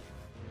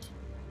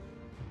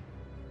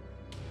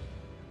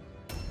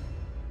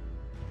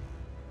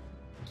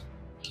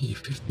 Okay,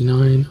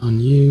 59 on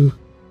you.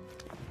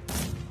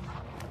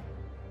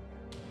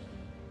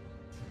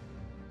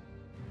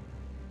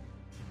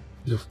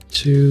 Go for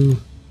 2.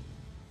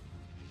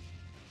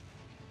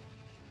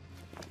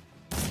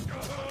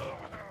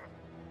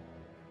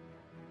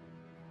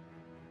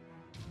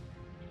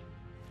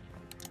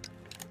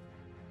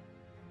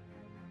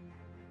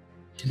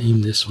 Can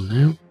aim this one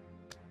now.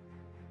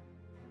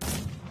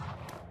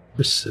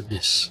 Where's the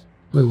miss?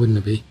 Why wouldn't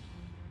it be?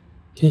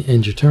 Okay,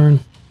 end your turn.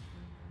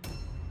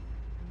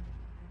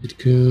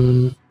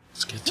 Bitcoon.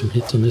 Let's get some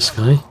hits on this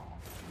guy.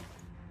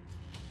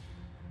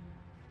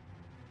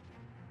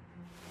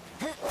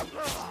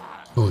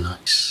 Oh,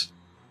 nice.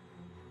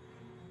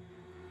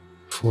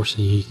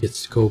 Fortunately, he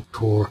gets to go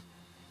before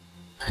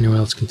anyone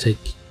else can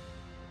take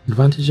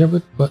advantage of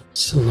it, but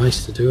still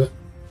nice to do it.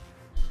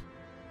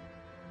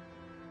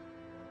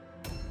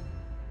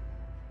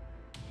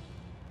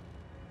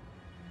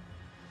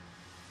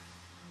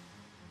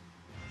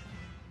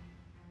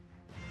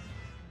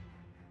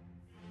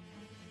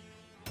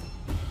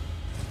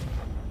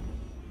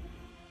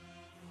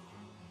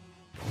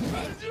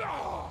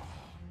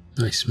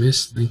 Nice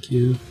miss, thank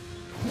you.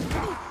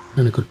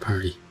 And a good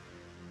parry.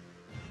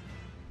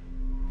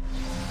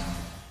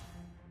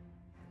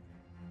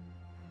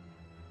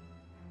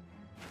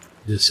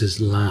 This is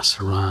last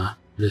hurrah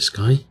for this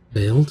guy.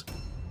 Failed.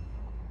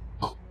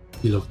 Oh,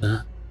 you love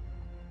that.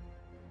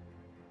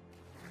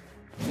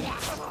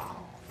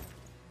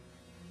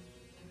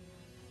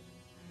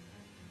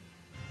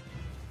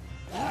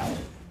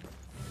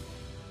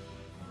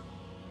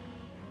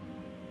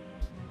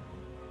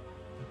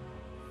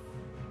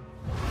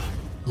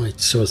 Right,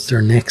 so it's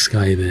their next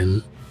guy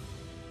then,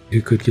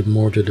 who could give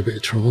Mordred a bit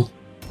of trouble.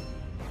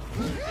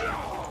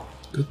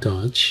 Good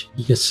dodge.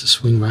 He gets to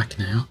swing back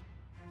now.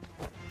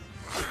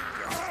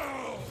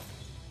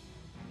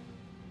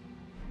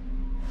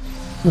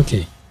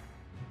 Okay.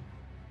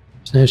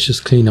 So now it's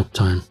just clean up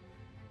time.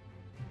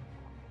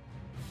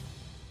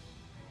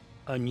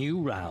 A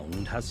new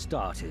round has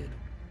started.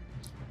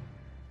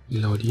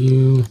 Reload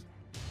you.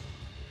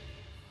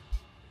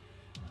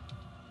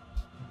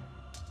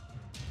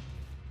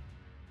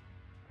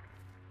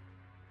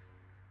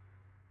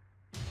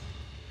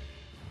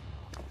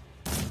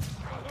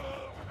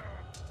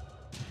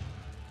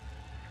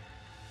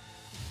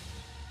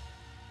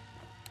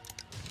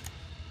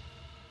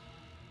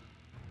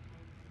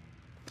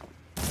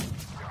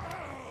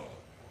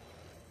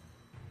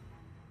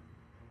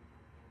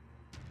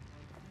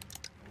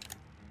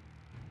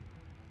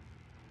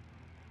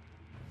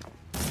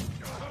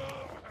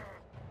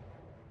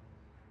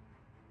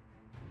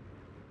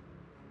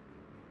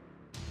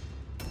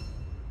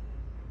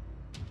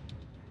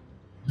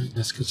 Right,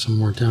 let's get some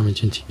more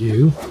damage into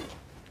you.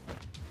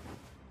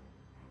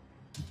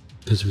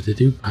 Because if they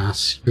do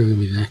pass, you're going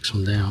to be the next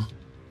one down.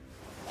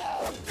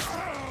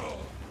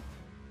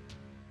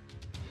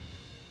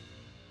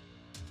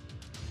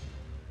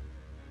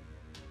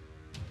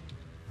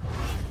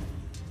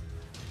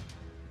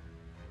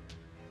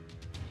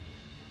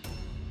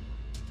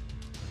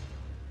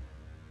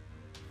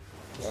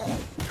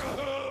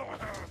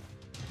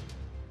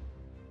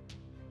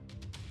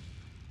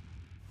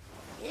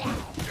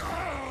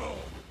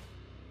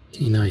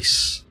 Okay,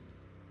 nice.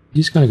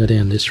 He's gonna go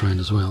down this round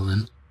as well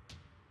then.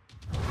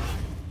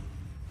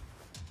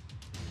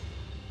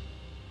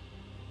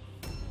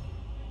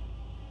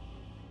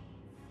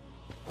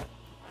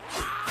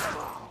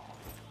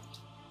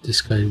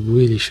 This guy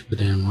really should go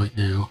down right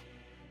now.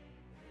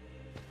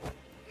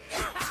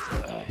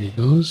 There he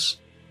goes.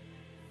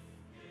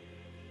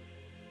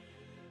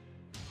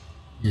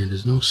 And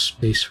there's no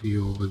space for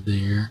you over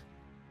there.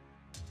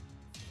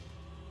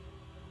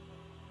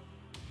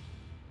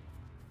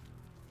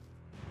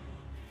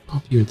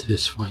 Pop you into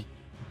this fight.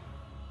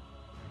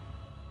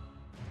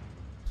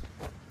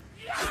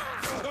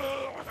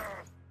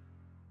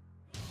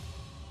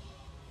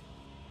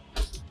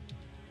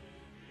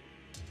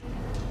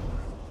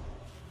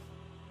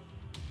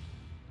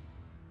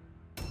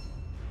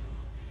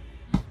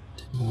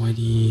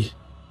 D.I.E.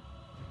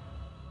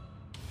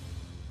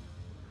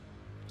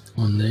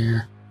 One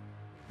there.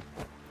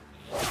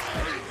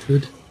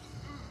 Good.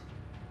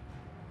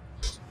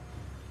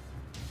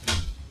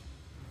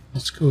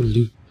 Let's go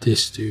loot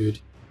this dude,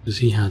 because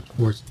he had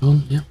work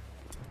done, yep.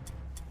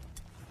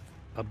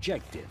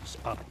 Objectives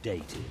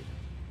updated.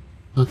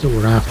 Not that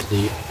we're after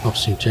the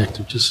opposite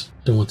objective, just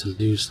don't want to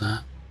lose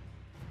that.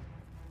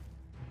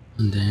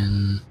 And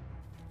then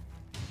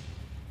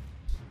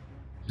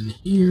in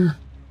here,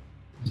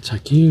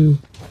 attack you.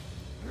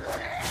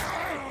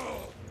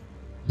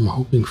 I'm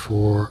hoping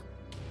for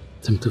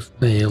them to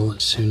fail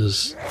as soon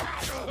as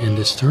end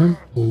this turn.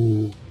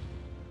 Oh,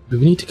 we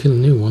need to kill a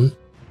new one.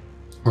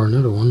 Or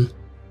another one.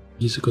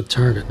 He's a good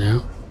target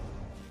now.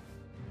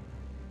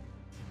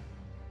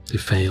 They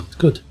failed.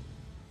 Good.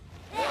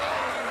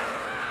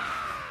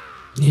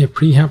 Yeah,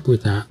 pretty happy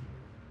with that.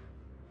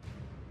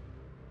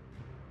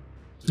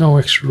 No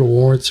extra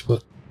rewards,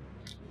 but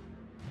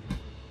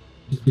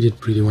think we did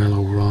pretty well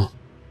overall.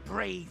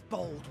 Brave,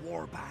 bold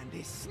Warband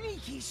is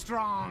sneaky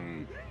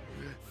strong.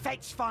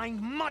 Fetch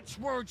find much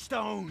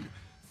wordstone.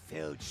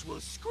 Filch will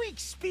squeak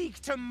speak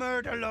to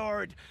Murder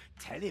Lord.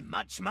 Tell him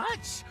much.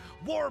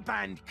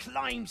 Warband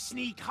climb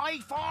sneak high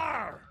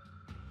far.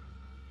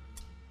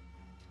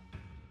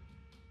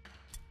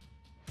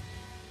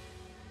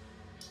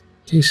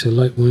 Okay, so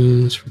light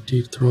wounds for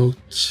deep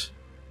throats.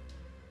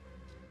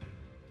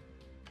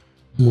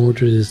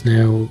 Mordred is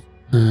now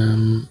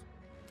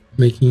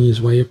making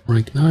his way up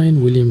rank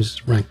 9. Williams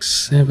is rank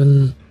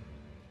 7.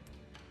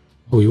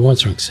 Oh, he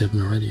was rank 7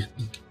 already, I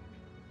think.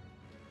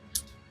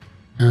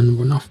 And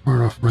we're not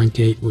far off rank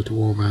 8 with the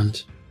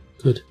Warband.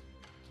 Good.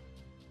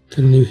 Get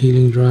a new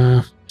healing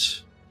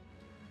draft.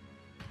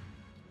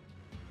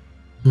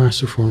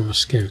 Master form of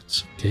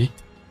Scouts, okay.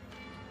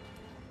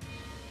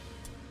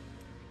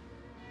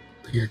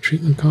 Clear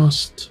treatment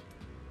cost.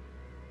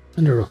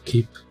 And their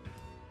upkeep.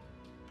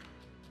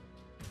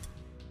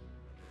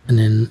 And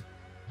then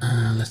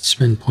let's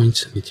spend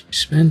points that need to be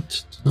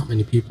spent. There's not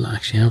many people that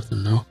actually have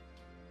them now.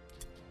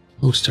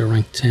 Most are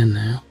rank 10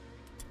 now.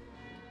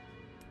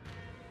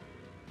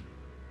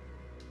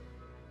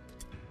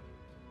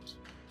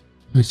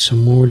 Right, so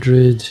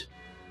Mordred.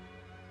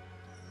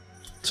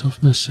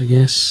 Toughness, I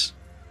guess.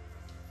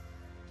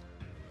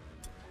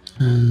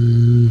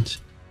 And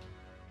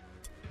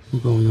we're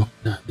going up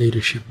that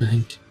leadership, I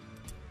think.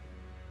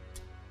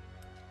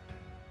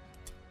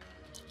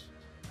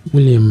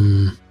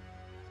 William.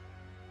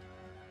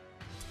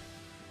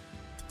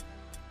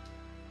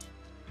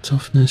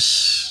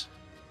 Toughness.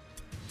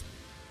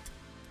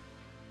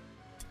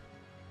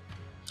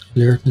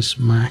 Alertness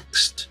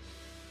maxed.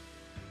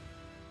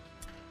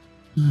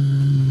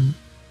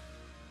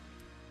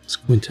 Let's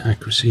go into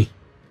accuracy.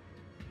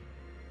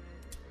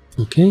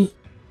 Okay.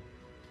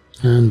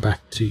 And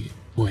back to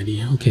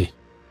D.I.E. Okay.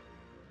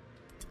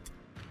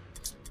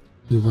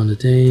 Move on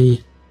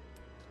today.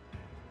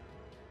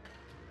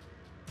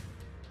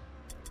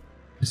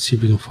 Let's see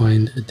if we can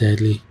find a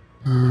deadly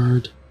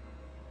hard.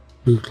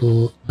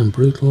 Brutal and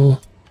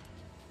brutal.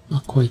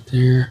 Not quite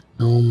there.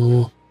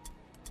 Normal.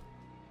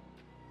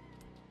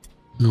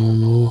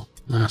 Normal.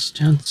 Last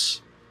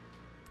chance.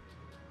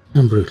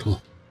 And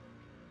brutal.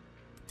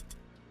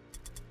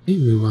 Okay,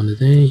 move on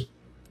today.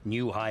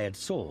 New hired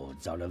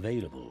swords are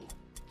available.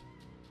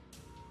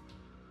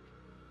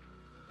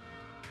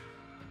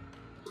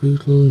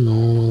 Brutal,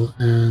 normal,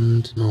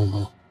 and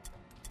normal.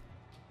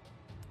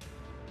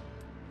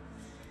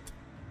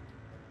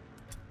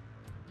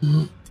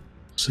 Oh,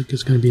 looks like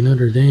it's going to be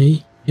another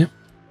day. Yep.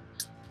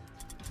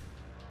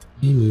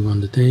 Okay, move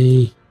on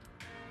today.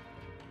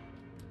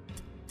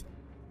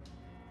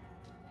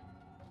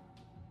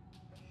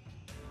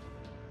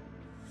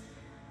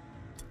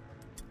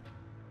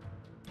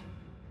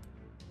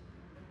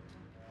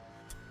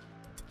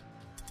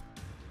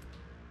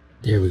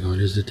 There we go,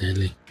 there's the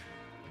deadly.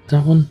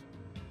 That one?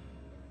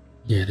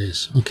 Yeah, it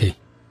is. Okay.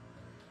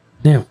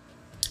 Now,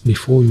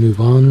 before we move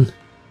on,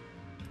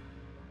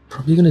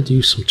 probably going to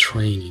do some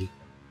training.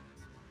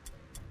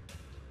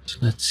 So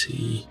let's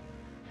see.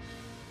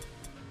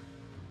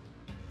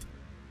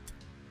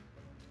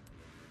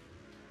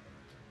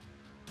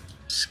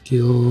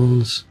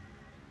 Skills.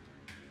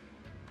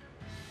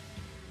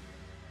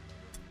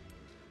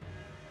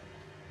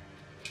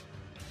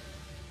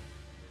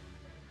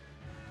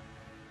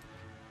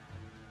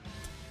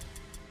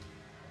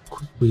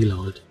 Quick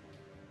reload.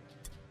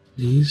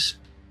 He's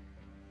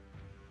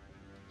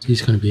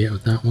going to be out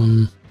with that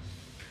one.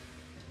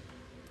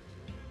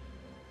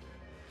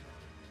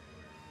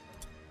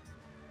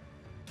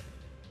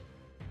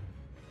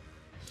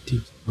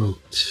 Deep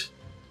throat.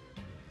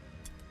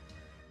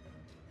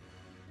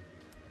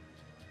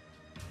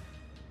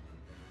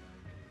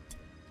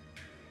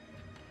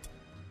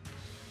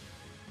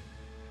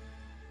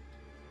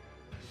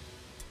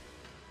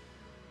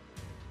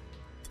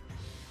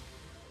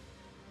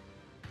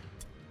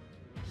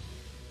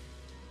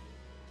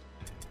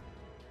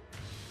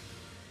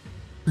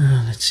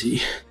 Let's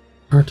see.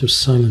 Art of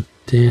Silent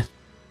Death.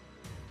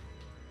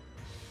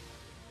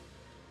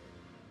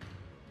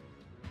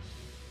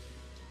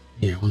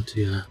 Yeah, I want to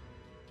do that.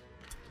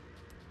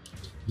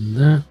 And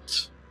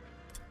that.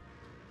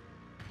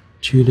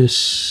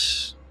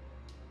 Judas.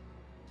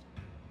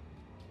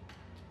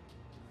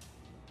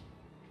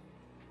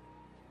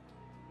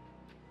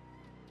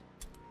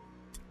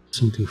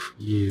 Something for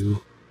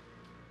you.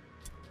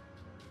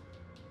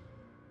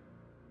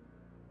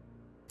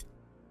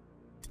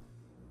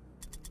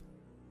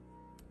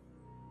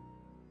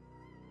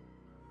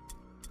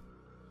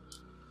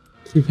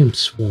 Give him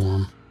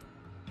Swarm.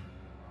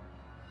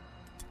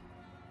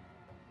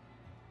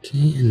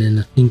 Okay, and then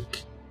I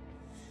think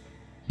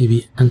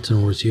maybe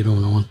Antenors you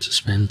don't want to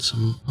spend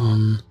some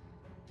on.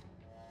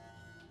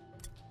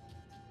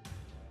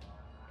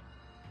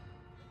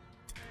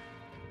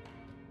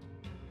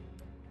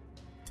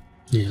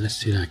 Yeah,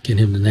 let's do that. Get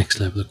him the next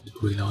level of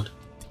quick reload.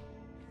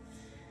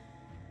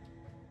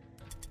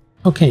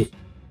 Okay.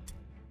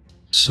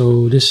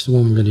 So this is the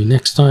one we're going to do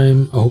next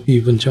time. I hope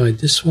you've enjoyed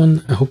this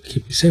one. I hope you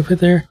keep you safe out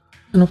there.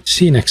 and hope to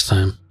see you next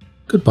time.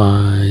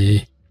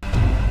 Goodbye.